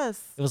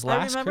 Yes. It was I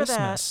last remember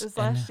Christmas. that. It was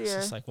And last it's year.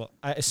 just like, well,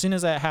 as soon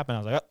as that happened, I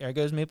was like, oh, there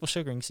goes maple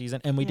sugaring season.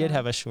 And we did Yeah.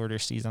 have a shorter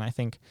season. I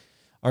think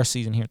our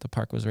season here at the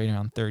park was right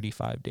around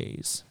 35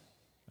 days.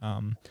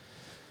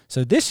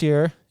 So this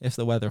year, if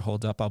the weather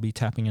holds up, I'll be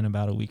tapping in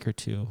about a week or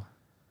two,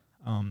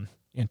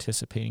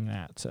 anticipating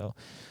that. So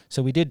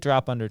we did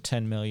drop under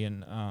 10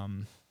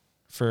 million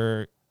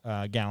for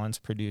gallons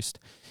produced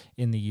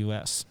in the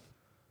U.S.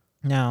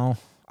 Now,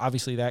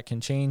 obviously that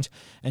can change,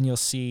 and you'll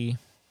see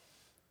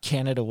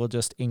Canada will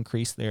just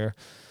increase their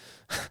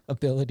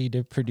ability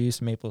to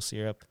produce maple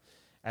syrup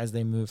as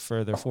they move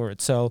further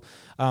forward. So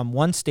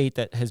one state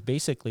that has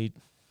basically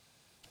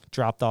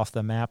dropped off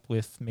the map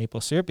with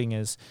maple syruping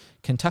is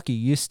Kentucky.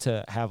 Used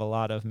to have a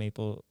lot of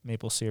maple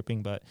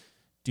syruping, but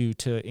due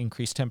to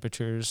increased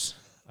temperatures,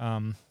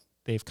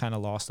 they've kind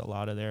of lost a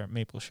lot of their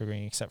maple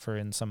sugaring, except for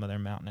in some of their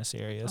mountainous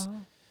areas.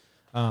 Oh.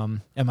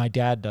 And my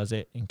dad does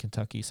it in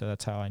Kentucky, so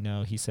that's how I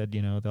know. He said,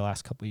 the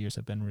last couple of years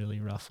have been really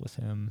rough with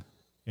him.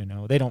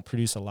 They don't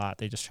produce a lot.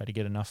 They just try to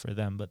get enough for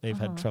them, but they've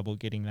had trouble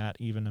getting that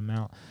even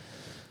amount,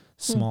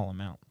 small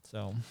amount.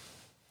 So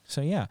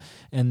So yeah,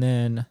 and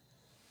then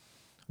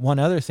one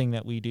other thing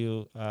that we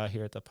do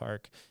here at the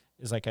park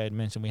is, like I had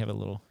mentioned, we have a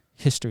little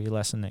history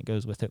lesson that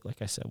goes with it.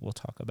 Like I said, we'll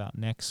talk about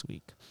next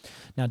week.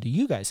 Now, do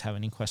you guys have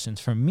any questions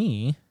for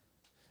me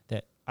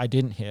that I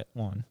didn't hit,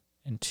 one,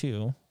 and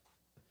two,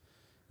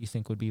 you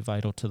think would be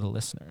vital to the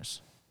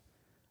listeners?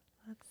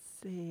 Let's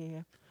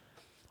see.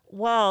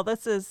 Well,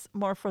 this is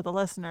more for the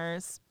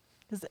listeners,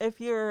 because if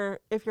you're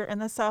in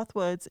the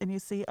Southwoods and you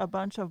see a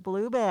bunch of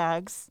blue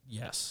bags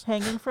Yes.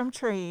 hanging from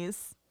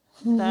trees,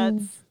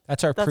 that's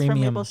That's our from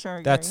premium. Maple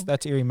Sugar.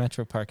 That's Erie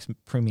Metro Park's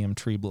premium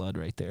tree blood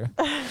right there.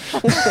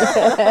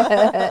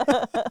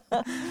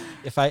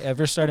 If I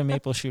ever start a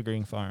maple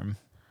sugaring farm,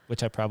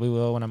 which I probably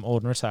will when I'm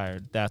old and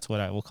retired, that's what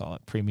I will call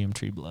it, premium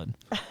tree blood.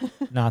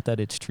 Not that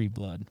it's tree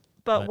blood.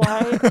 But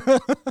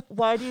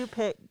why do you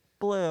pick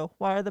blue?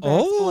 Why are the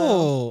bags blue?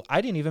 Oh,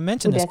 I didn't even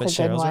mention Ooh, this, that's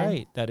but a good Cheryl's one.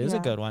 right. That is a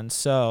Yeah. good one.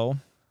 So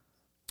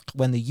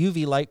when the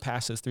UV light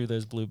passes through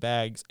those blue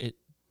bags, it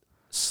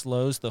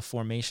slows the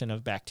formation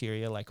of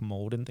bacteria like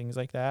mold and things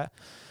like that.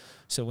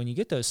 So when you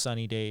get those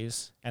sunny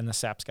days and the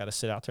sap's got to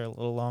sit out there a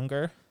little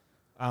longer,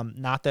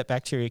 not that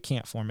bacteria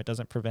can't form, it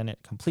doesn't prevent it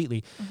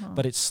completely,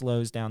 but it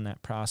slows down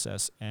that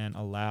process and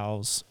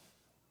allows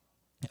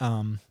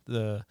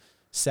the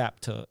sap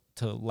to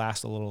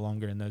last a little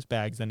longer in those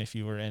bags than if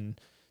you were in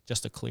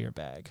just a clear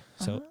bag.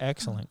 So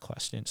excellent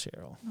question,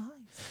 Cheryl. Nice.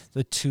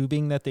 The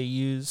tubing that they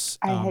use,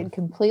 I had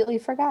completely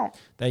forgot.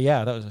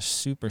 that was a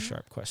super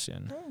sharp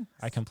question. Thanks.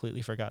 I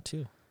completely forgot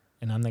too,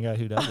 and I'm the guy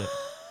who does it.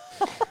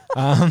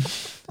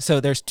 So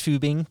there's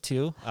tubing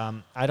too.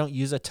 I don't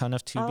use a ton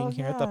of tubing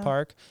here at the yeah.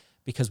 park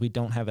because we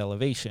don't have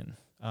elevation.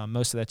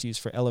 Most of that's used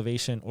for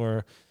elevation,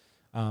 or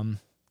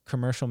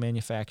commercial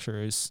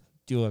manufacturers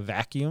do a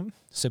vacuum.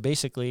 So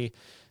basically,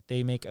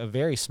 they make a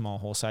very small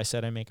hole. So I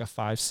said I make a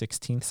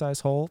 5/16 size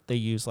hole. They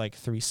use like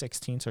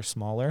 3/16 or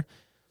smaller.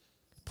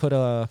 Put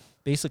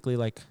basically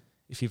like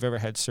if you've ever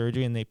had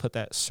surgery and they put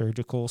that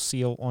surgical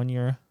seal on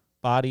your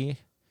body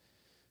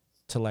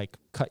to like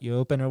cut you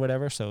open or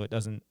whatever, so it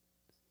doesn't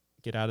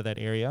get out of that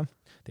area.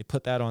 They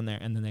put that on there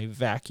and then they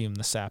vacuum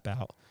the sap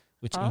out,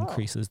 which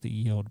increases the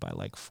yield by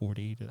like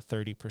 40 to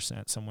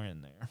 30%, somewhere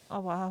in there. Oh,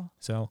 wow.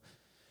 So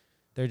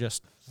they're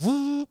just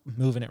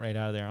moving it right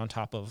out of there on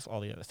top of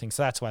all the other things.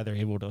 So that's why they're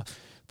able to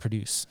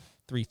produce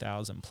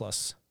 3,000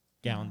 plus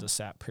gallons of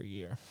sap per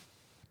year.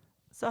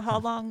 So how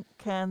long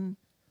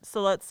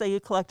so let's say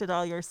you collected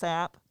all your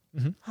sap.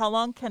 Mhm. How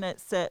long can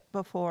it sit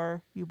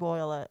before you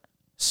boil it,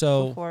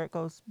 So before it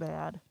goes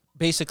bad?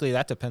 basically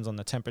that depends on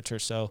the temperature.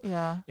 So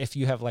Yeah. if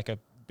you have like a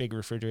big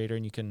refrigerator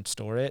and you can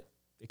store it,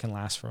 it can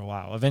last for a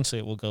while. Eventually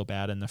it will go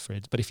bad in the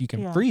fridge. But if you can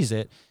Yeah. freeze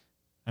it,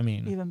 I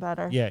mean, Even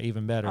better. yeah,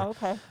 even better. Oh,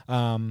 okay.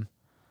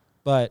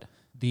 But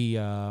the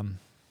oh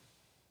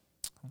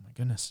my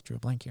goodness, drew a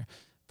blank here.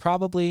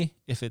 Probably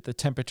if the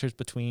temperature's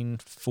between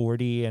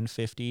 40 and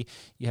 50,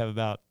 you have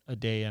about a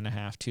day and a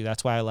half too.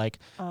 That's why I like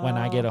when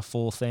I get a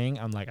full thing,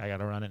 I'm like, I got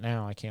to run it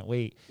now. I can't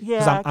wait.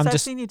 Yeah, I'm I've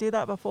just- seen you do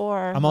that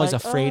before. I'm always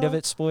Like, afraid of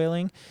it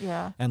spoiling.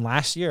 Yeah. And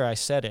last year I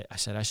said I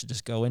should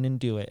just go in and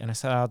do it. And I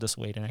said, I'll just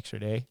wait an extra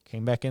day.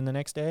 Came back in the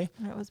next day,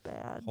 And it was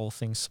bad. whole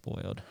thing's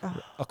spoiled.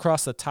 Ugh.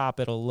 Across the top,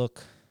 it'll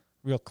look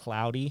real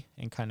cloudy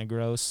and kind of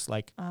gross,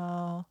 like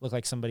Oh. look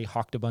like somebody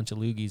hawked a bunch of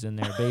loogies in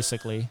there,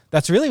 basically.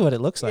 That's really what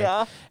it looks like.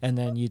 Yeah. And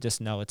then you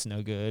just know it's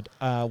no good.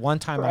 One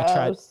time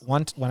Gross.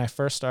 when I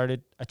first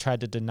started, I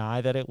tried to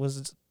deny that it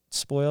was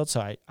spoiled.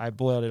 So I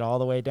boiled it all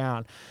the way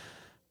down,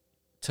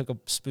 took a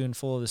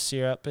spoonful of the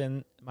syrup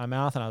in my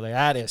mouth, and I was like,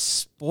 that is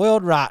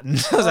spoiled rotten.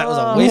 That was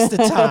a waste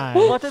of time.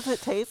 What does it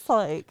taste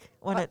like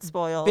when it's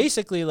spoiled?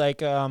 Basically,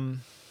 like,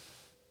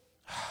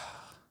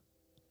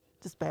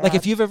 Just bad. like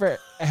if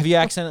have you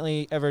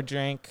accidentally ever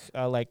drank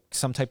like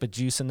some type of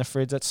juice in the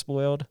fridge that's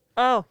spoiled?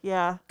 Oh,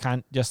 yeah.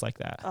 Just like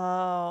that.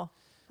 Oh,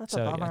 that's a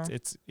So bummer.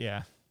 it's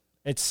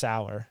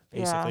sour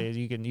Yeah. basically.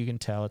 You can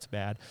tell it's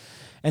bad.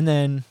 And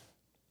then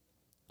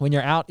when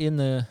you're out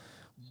in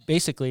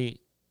basically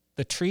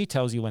the tree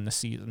tells you when the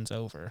season's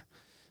over,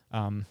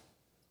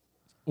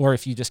 or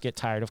if you just get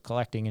tired of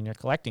collecting and you're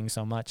collecting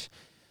so much.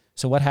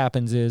 So what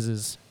happens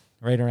is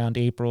right around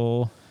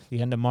April,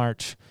 the end of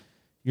March,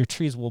 your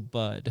trees will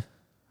bud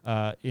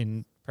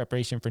in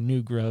preparation for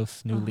new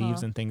growth, new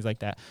leaves and things like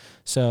that.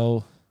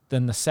 So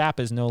then the sap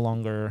is no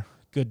longer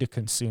good to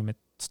consume. It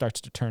starts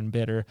to turn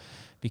bitter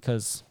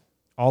because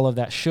all of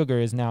that sugar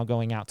is now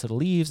going out to the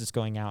leaves. It's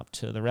going out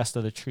to the rest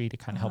of the tree to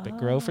kind of help it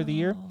grow for the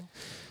year. Oh.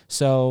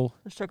 So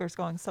The sugar's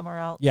going somewhere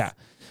else. yeah.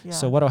 Yeah.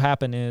 So what'll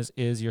happen is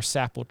your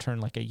sap will turn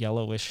like a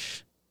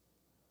yellowish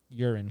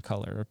urine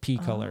color or pee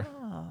color.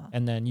 Ah.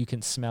 And then you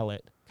can smell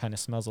it. Kind of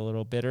smells a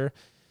little bitter.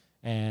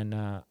 And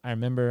I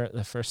remember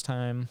the first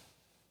time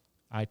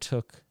I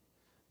took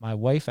my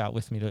wife out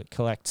with me to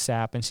collect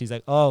sap, and she's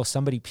like, oh,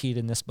 somebody peed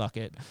in this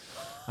bucket.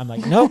 I'm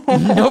like, nope,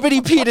 nobody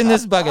peed in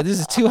this bucket. This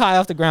is too high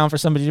off the ground for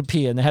somebody to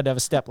pee, and they had to have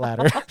a step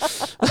ladder.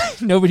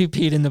 Nobody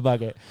peed in the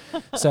bucket.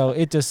 So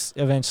it just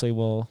eventually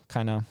will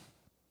kind of,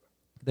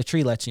 the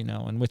tree lets you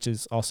know, and which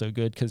is also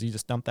good because you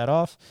just dump that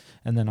off,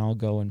 and then I'll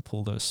go and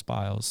pull those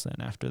spiles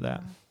then after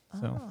that.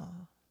 So Oh.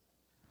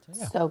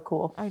 Yeah. So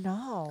cool. I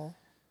know.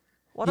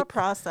 What a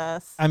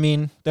process. I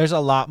mean, there's a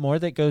lot more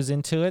that goes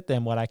into it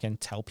than what I can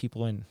tell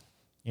people in,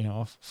 a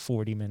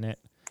 40-minute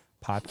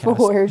podcast.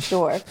 For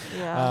sure.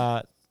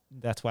 Yeah.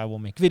 That's why we'll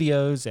make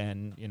videos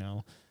and,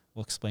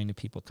 we'll explain to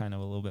people kind of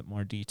a little bit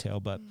more detail.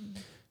 But,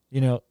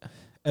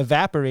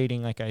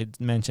 evaporating, like I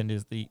mentioned,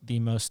 is the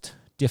most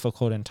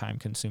difficult and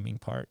time-consuming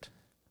part.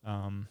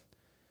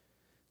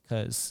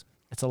 Because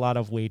it's a lot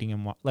of waiting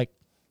and, like,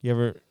 you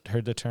ever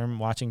heard the term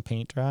watching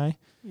paint dry?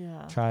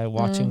 Yeah. Try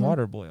watching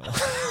water boil.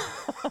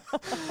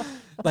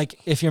 Like,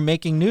 if you're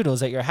making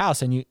noodles at your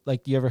house and you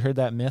ever heard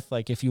that myth?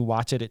 Like, if you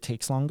watch it, it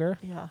takes longer.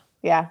 Yeah.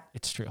 Yeah.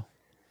 It's true.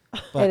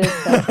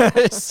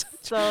 It is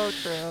So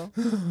true.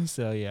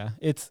 So yeah,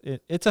 it's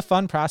a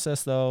fun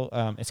process though.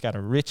 It's got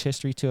a rich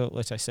history to it,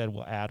 which I said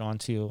we'll add on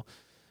to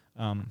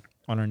on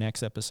our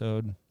next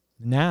episode.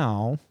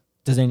 Now,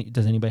 does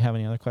anybody have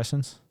any other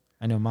questions?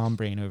 I know Mom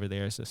Brain over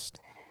there is just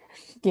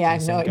Yeah, I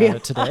have no got idea.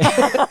 it today.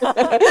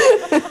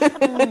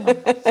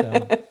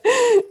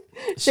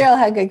 So, Cheryl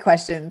had good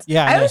questions.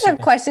 Yeah, I I know always she have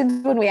did.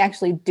 questions when we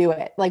actually do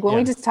it. Like when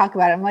we Yeah. just talk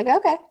about it, I'm like,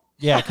 okay.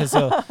 yeah, because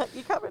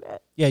You covered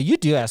it. yeah, you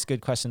do ask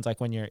good questions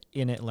like when you're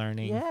in it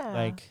learning. Yeah.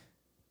 Like,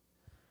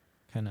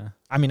 kind of.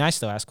 I mean, I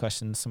still ask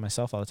questions to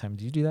myself all the time.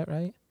 Did you do that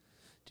right?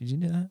 Did you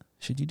do that?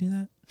 Should you do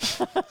that?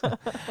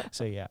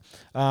 So yeah.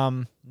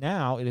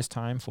 Now it is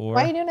time for.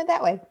 Why are you doing it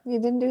that way? You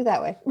didn't do it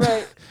that way.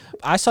 Right.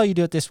 I saw you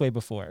do it this way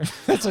before.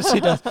 That's what she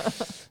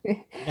does.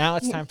 Now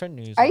it's time for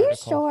news. Are you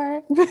article.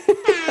 sure?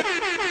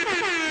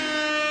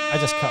 I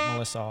just cut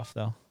Melissa off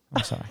though.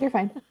 I'm sorry. You're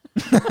fine.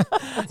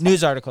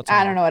 News article.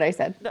 I don't know what I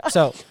said.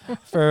 So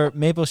for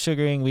maple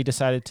sugaring, we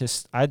decided to.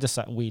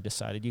 We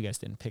decided. You guys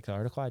didn't pick the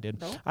article. I did.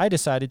 No. I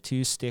decided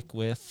to stick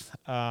with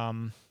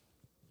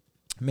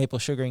maple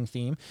sugaring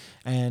theme,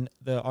 and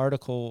the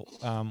article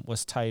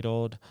was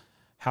titled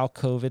 "How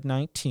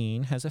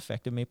COVID-19 Has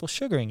Affected Maple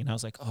Sugaring," and I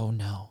was like, "Oh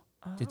no,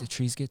 did the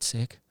trees get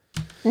sick?"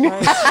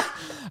 Right.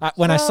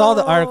 When I saw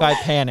the article, I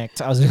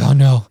panicked. I was like, "Oh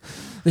no,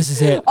 this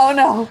is it." Oh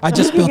no. I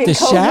just You built get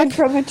this COVID shack.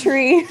 from a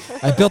tree.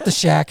 I built the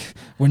shack.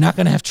 We're not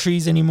going to have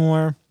trees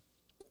anymore.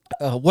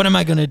 What am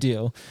I going to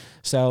do?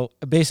 So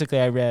basically,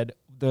 I read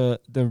the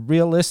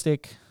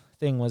realistic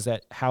thing was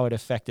that how it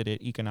affected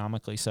it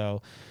economically.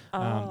 So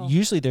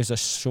usually there's a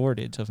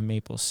shortage of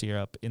maple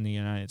syrup in the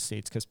United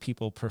States because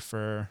people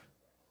prefer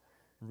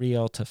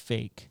real to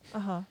fake.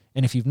 Uh-huh.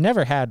 And if you've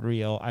never had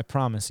real, I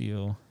promise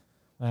you,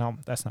 well,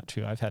 that's not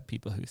true. I've had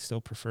people who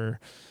still prefer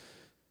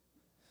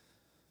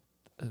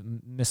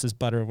Mrs.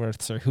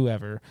 Butterworth's or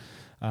whoever.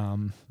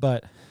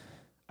 But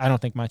I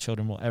don't think my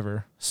children will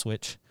ever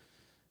switch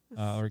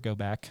or go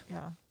back.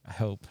 Yeah. I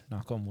hope,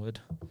 knock on wood.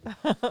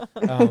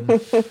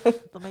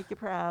 They'll make you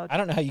proud. I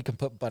don't know how you can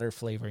put butter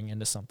flavoring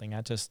into something.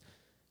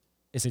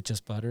 Is it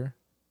just butter?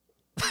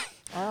 I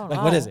don't Like,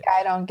 know. what is it?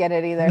 I don't get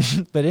it either.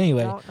 But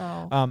anyway, Don't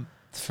know.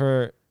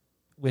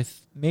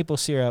 with maple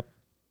syrup,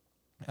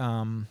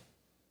 oh my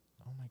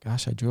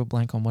gosh, I drew a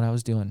blank on what I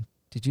was doing.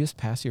 Did you just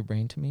pass your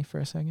brain to me for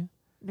a second?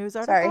 News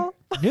Sorry. article?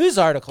 News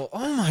article.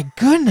 Oh my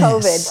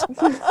goodness.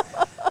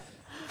 COVID.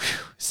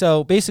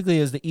 So basically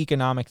is the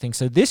economic thing.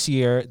 So this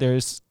year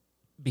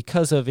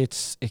because of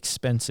its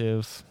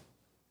expensive,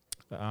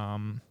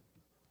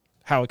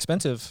 how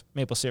expensive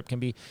maple syrup can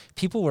be,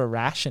 people were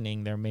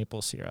rationing their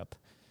maple syrup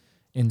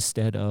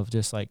instead of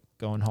just like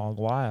going hog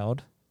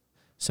wild.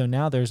 So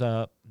now there's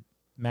a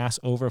mass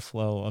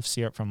overflow of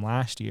syrup from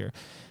last year.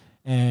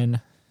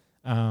 And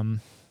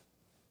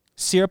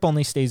syrup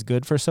only stays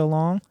good for so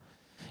long,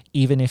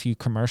 even if you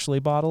commercially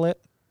bottle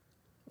it.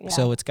 Yeah.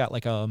 So it's got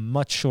like a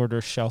much shorter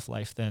shelf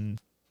life than,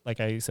 like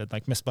I said,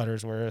 like Miss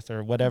Buttersworth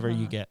or whatever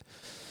you get,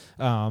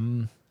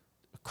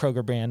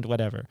 Kroger brand,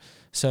 whatever.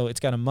 So it's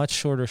got a much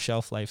shorter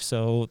shelf life.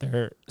 So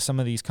some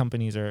of these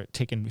companies are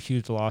taking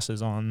huge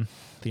losses on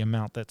the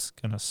amount that's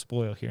going to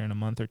spoil here in a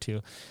month or two.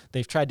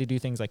 They've tried to do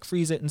things like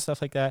freeze it and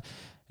stuff like that,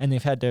 and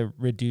they've had to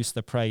reduce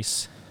the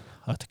price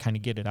to kind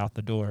of get it out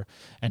the door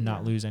and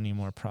not lose any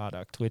more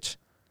product, which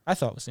I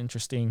thought was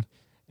interesting.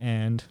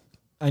 And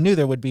I knew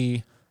there would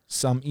be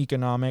some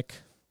economic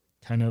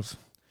kind of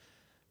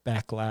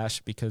backlash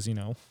because,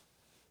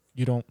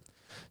 you don't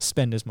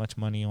spend as much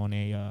money on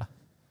a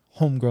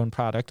homegrown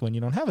product when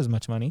you don't have as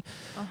much money.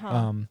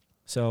 Uh-huh.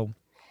 So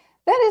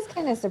That is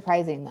kind of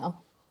surprising though.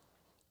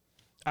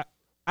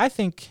 I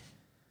think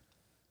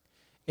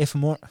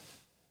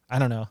I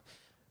don't know.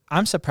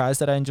 I'm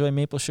surprised that I enjoy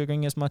maple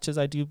sugaring as much as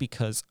I do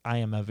because I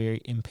am a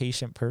very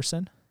impatient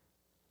person.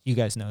 You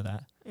guys know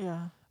that.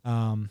 Yeah.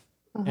 And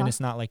it's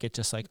not like it's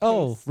just like,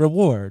 oh,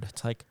 reward.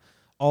 It's like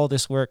all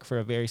this work for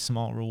a very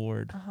small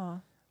reward.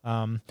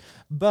 Uh-huh.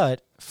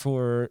 But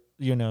for,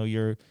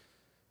 your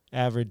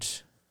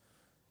average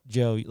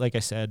Joe, like I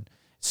said,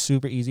 it's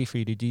super easy for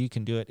you to do. You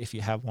can do it if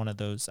you have one of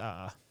those,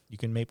 you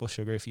can maple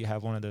sugar if you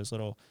have one of those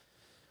little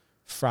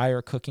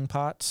fryer cooking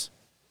pots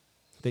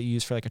that you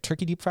use for like a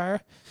turkey deep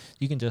fryer.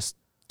 You can just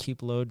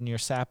keep loading your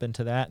sap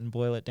into that and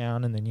boil it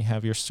down, and then you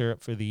have your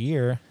syrup for the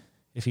year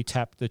if you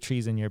tap the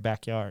trees in your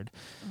backyard.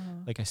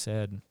 Like I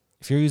said,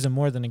 if you're using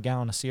more than a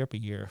gallon of syrup a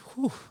year,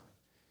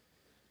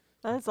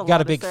 That's You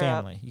got a big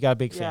family. You got a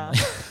big Yeah.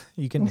 family.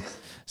 You can.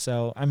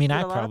 So I mean, Eat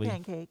I a lot of probably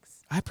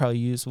pancakes.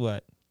 use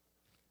what?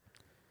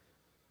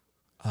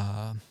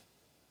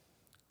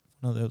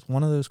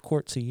 One of those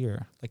quarts a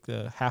year, like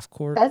the half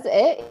quart. That's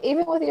it,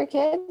 even with your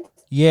kids.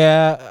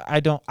 Yeah, I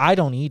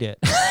don't eat it.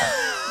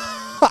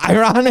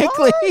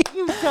 Ironically,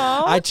 You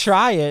don't? I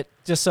try it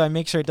just so I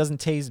make sure it doesn't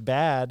taste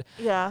bad,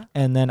 Yeah.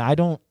 and then I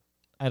don't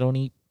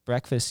eat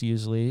breakfast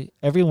usually.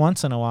 Every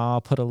once in a while,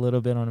 I'll put a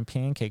little bit on a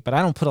pancake, but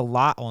I don't put a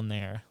lot on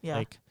there. Yeah.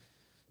 Like,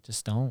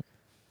 just don't.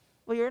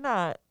 Well, you're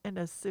not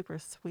into super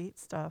sweet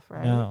stuff,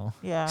 right? No,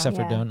 Yeah. except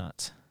for Yeah.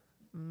 donuts.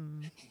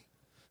 Mm.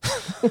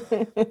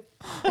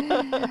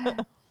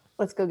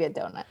 Let's go get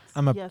donuts.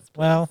 Yes,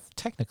 Well, please.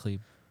 technically,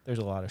 there's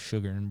a lot of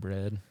sugar in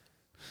bread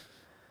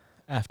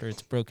after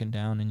it's broken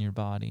down in your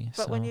body.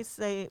 But so. when you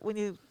say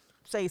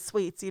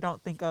sweets, you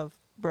don't think of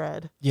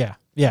bread. Yeah,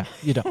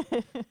 you don't.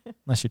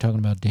 Unless you're talking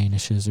about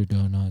danishes or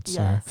donuts.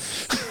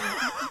 Yes.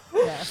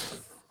 Yes.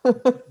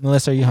 Or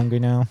Melissa, are you hungry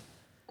now?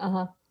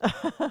 Uh-huh.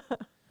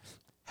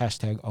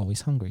 Hashtag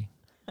always hungry.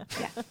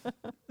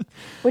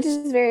 Which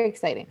is very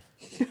exciting.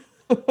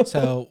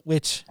 So,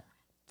 which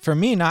for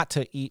me not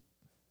to eat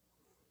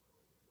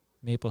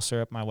maple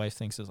syrup, my wife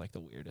thinks is like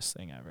the weirdest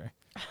thing ever.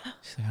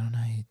 She's like, I don't know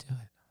how you do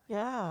it.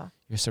 Yeah.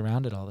 You're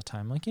surrounded all the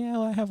time. Like, yeah,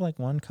 well, I have like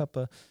 1 cup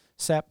of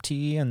sap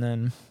tea and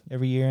then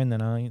every year, and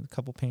then I'll eat a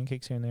couple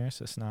pancakes here and there.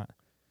 So it's not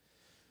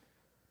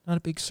a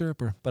big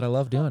syruper, but I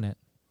love doing it.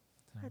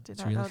 I did It's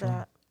not really know fun.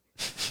 that.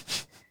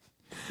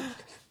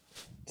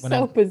 When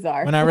So I-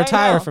 bizarre. When I I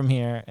retire know. from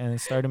here and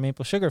start a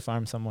maple sugar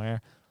farm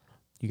somewhere,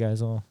 you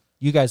guys will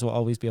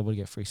always be able to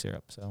get free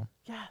syrup. So,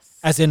 Yes.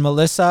 as in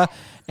Melissa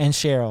and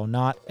Cheryl,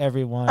 not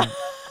everyone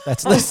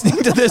that's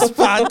listening to this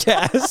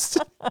podcast,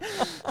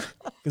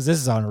 because this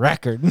is on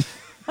record.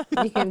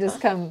 You can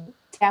just come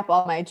tap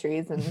all my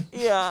trees and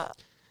Yeah.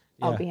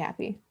 I'll Yeah. be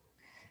happy.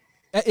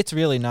 It's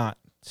really not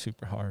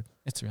super hard.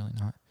 It's really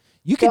not.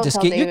 You can Don't just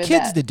tell get your David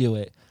kids that. to do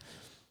it.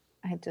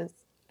 I just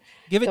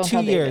Give it Don't 2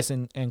 tell years,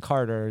 and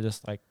Carter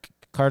just like,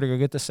 Carter, go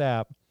get the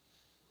sap.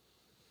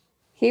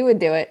 he would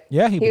do it.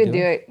 Yeah, He would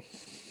do it.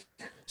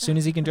 As soon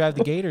as he can drive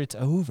the gator, it's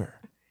over.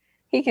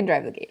 He can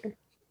drive the gator.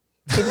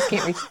 He just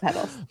can't reach the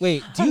pedals.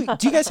 Wait, do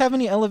you guys have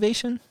any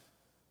elevation?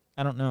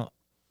 I don't know.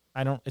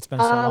 It's been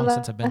so long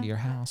since I've been to your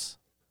house.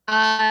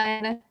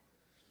 Yeah,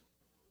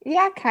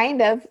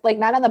 kind of. Like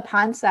not on the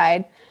pond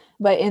side,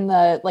 but in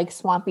the like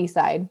swampy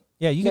side.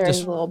 Yeah, you could There is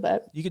just a little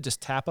bit.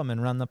 tap them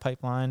and run the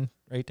pipeline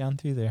right down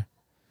through there.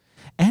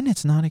 And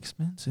it's not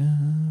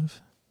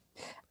expensive.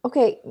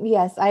 Okay,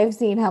 yes, I've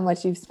seen how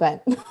much you've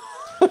spent.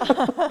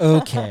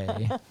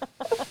 Okay.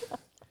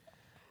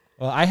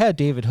 Well, I had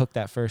David hook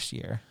that first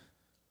year.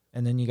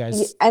 And then you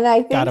guys And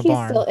I got think a he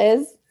barn. still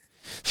is,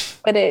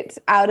 but it's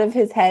out of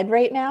his head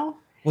right now.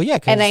 Well, yeah,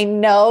 And I cuz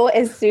know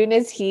as soon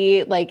as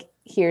he like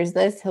hears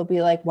this, he'll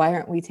be like, "Why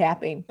aren't we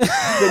tapping?" But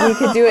we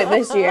could do it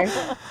this year.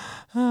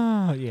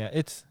 oh, yeah,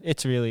 it's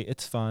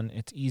fun.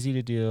 It's easy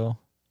to do.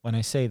 When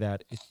I say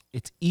that,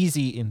 it's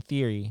easy in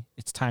theory.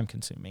 It's time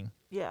consuming.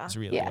 Yeah. Is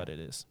really Yeah. what it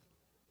is.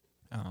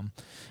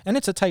 And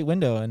it's a tight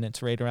window, and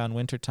it's right around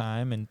winter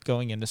time and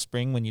going into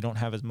spring when you don't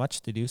have as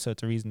much to do. So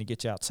it's a reason to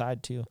get you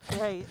outside too,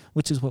 Right.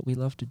 which is what we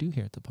love to do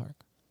here at the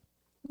park.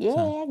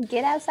 Yeah,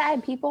 get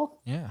outside, people.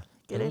 Yeah.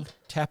 Get Go it.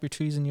 Tap your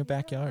trees in your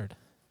backyard.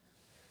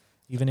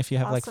 Even if you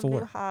have like Awesome new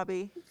 4.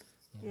 hobby.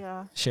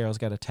 Yeah. Cheryl's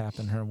got a tap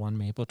in her 1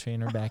 maple tree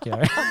in her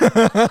backyard.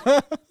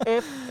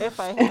 If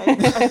I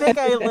think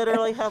I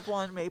literally have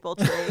 1 maple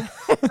tree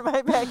in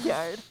my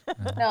backyard.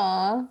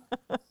 Aw.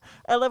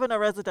 I live in a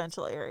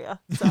residential area,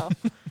 so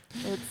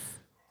it's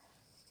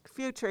a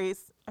few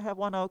trees. I have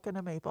 1 oak and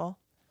a maple,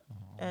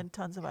 and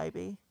tons of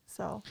ivy.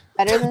 So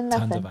Better than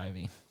Tons nothing. of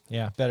ivy.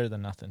 Yeah, better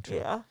than nothing. True.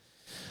 yeah.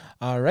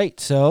 All right,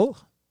 so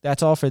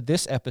that's all for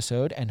this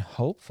episode, and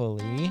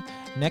hopefully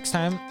next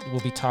time we will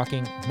be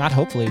talking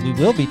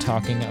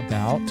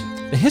about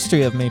the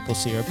history of maple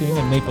syruping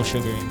and maple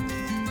sugaring.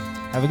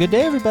 Have a good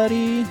day,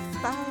 everybody.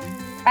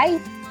 Bye.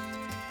 Bye.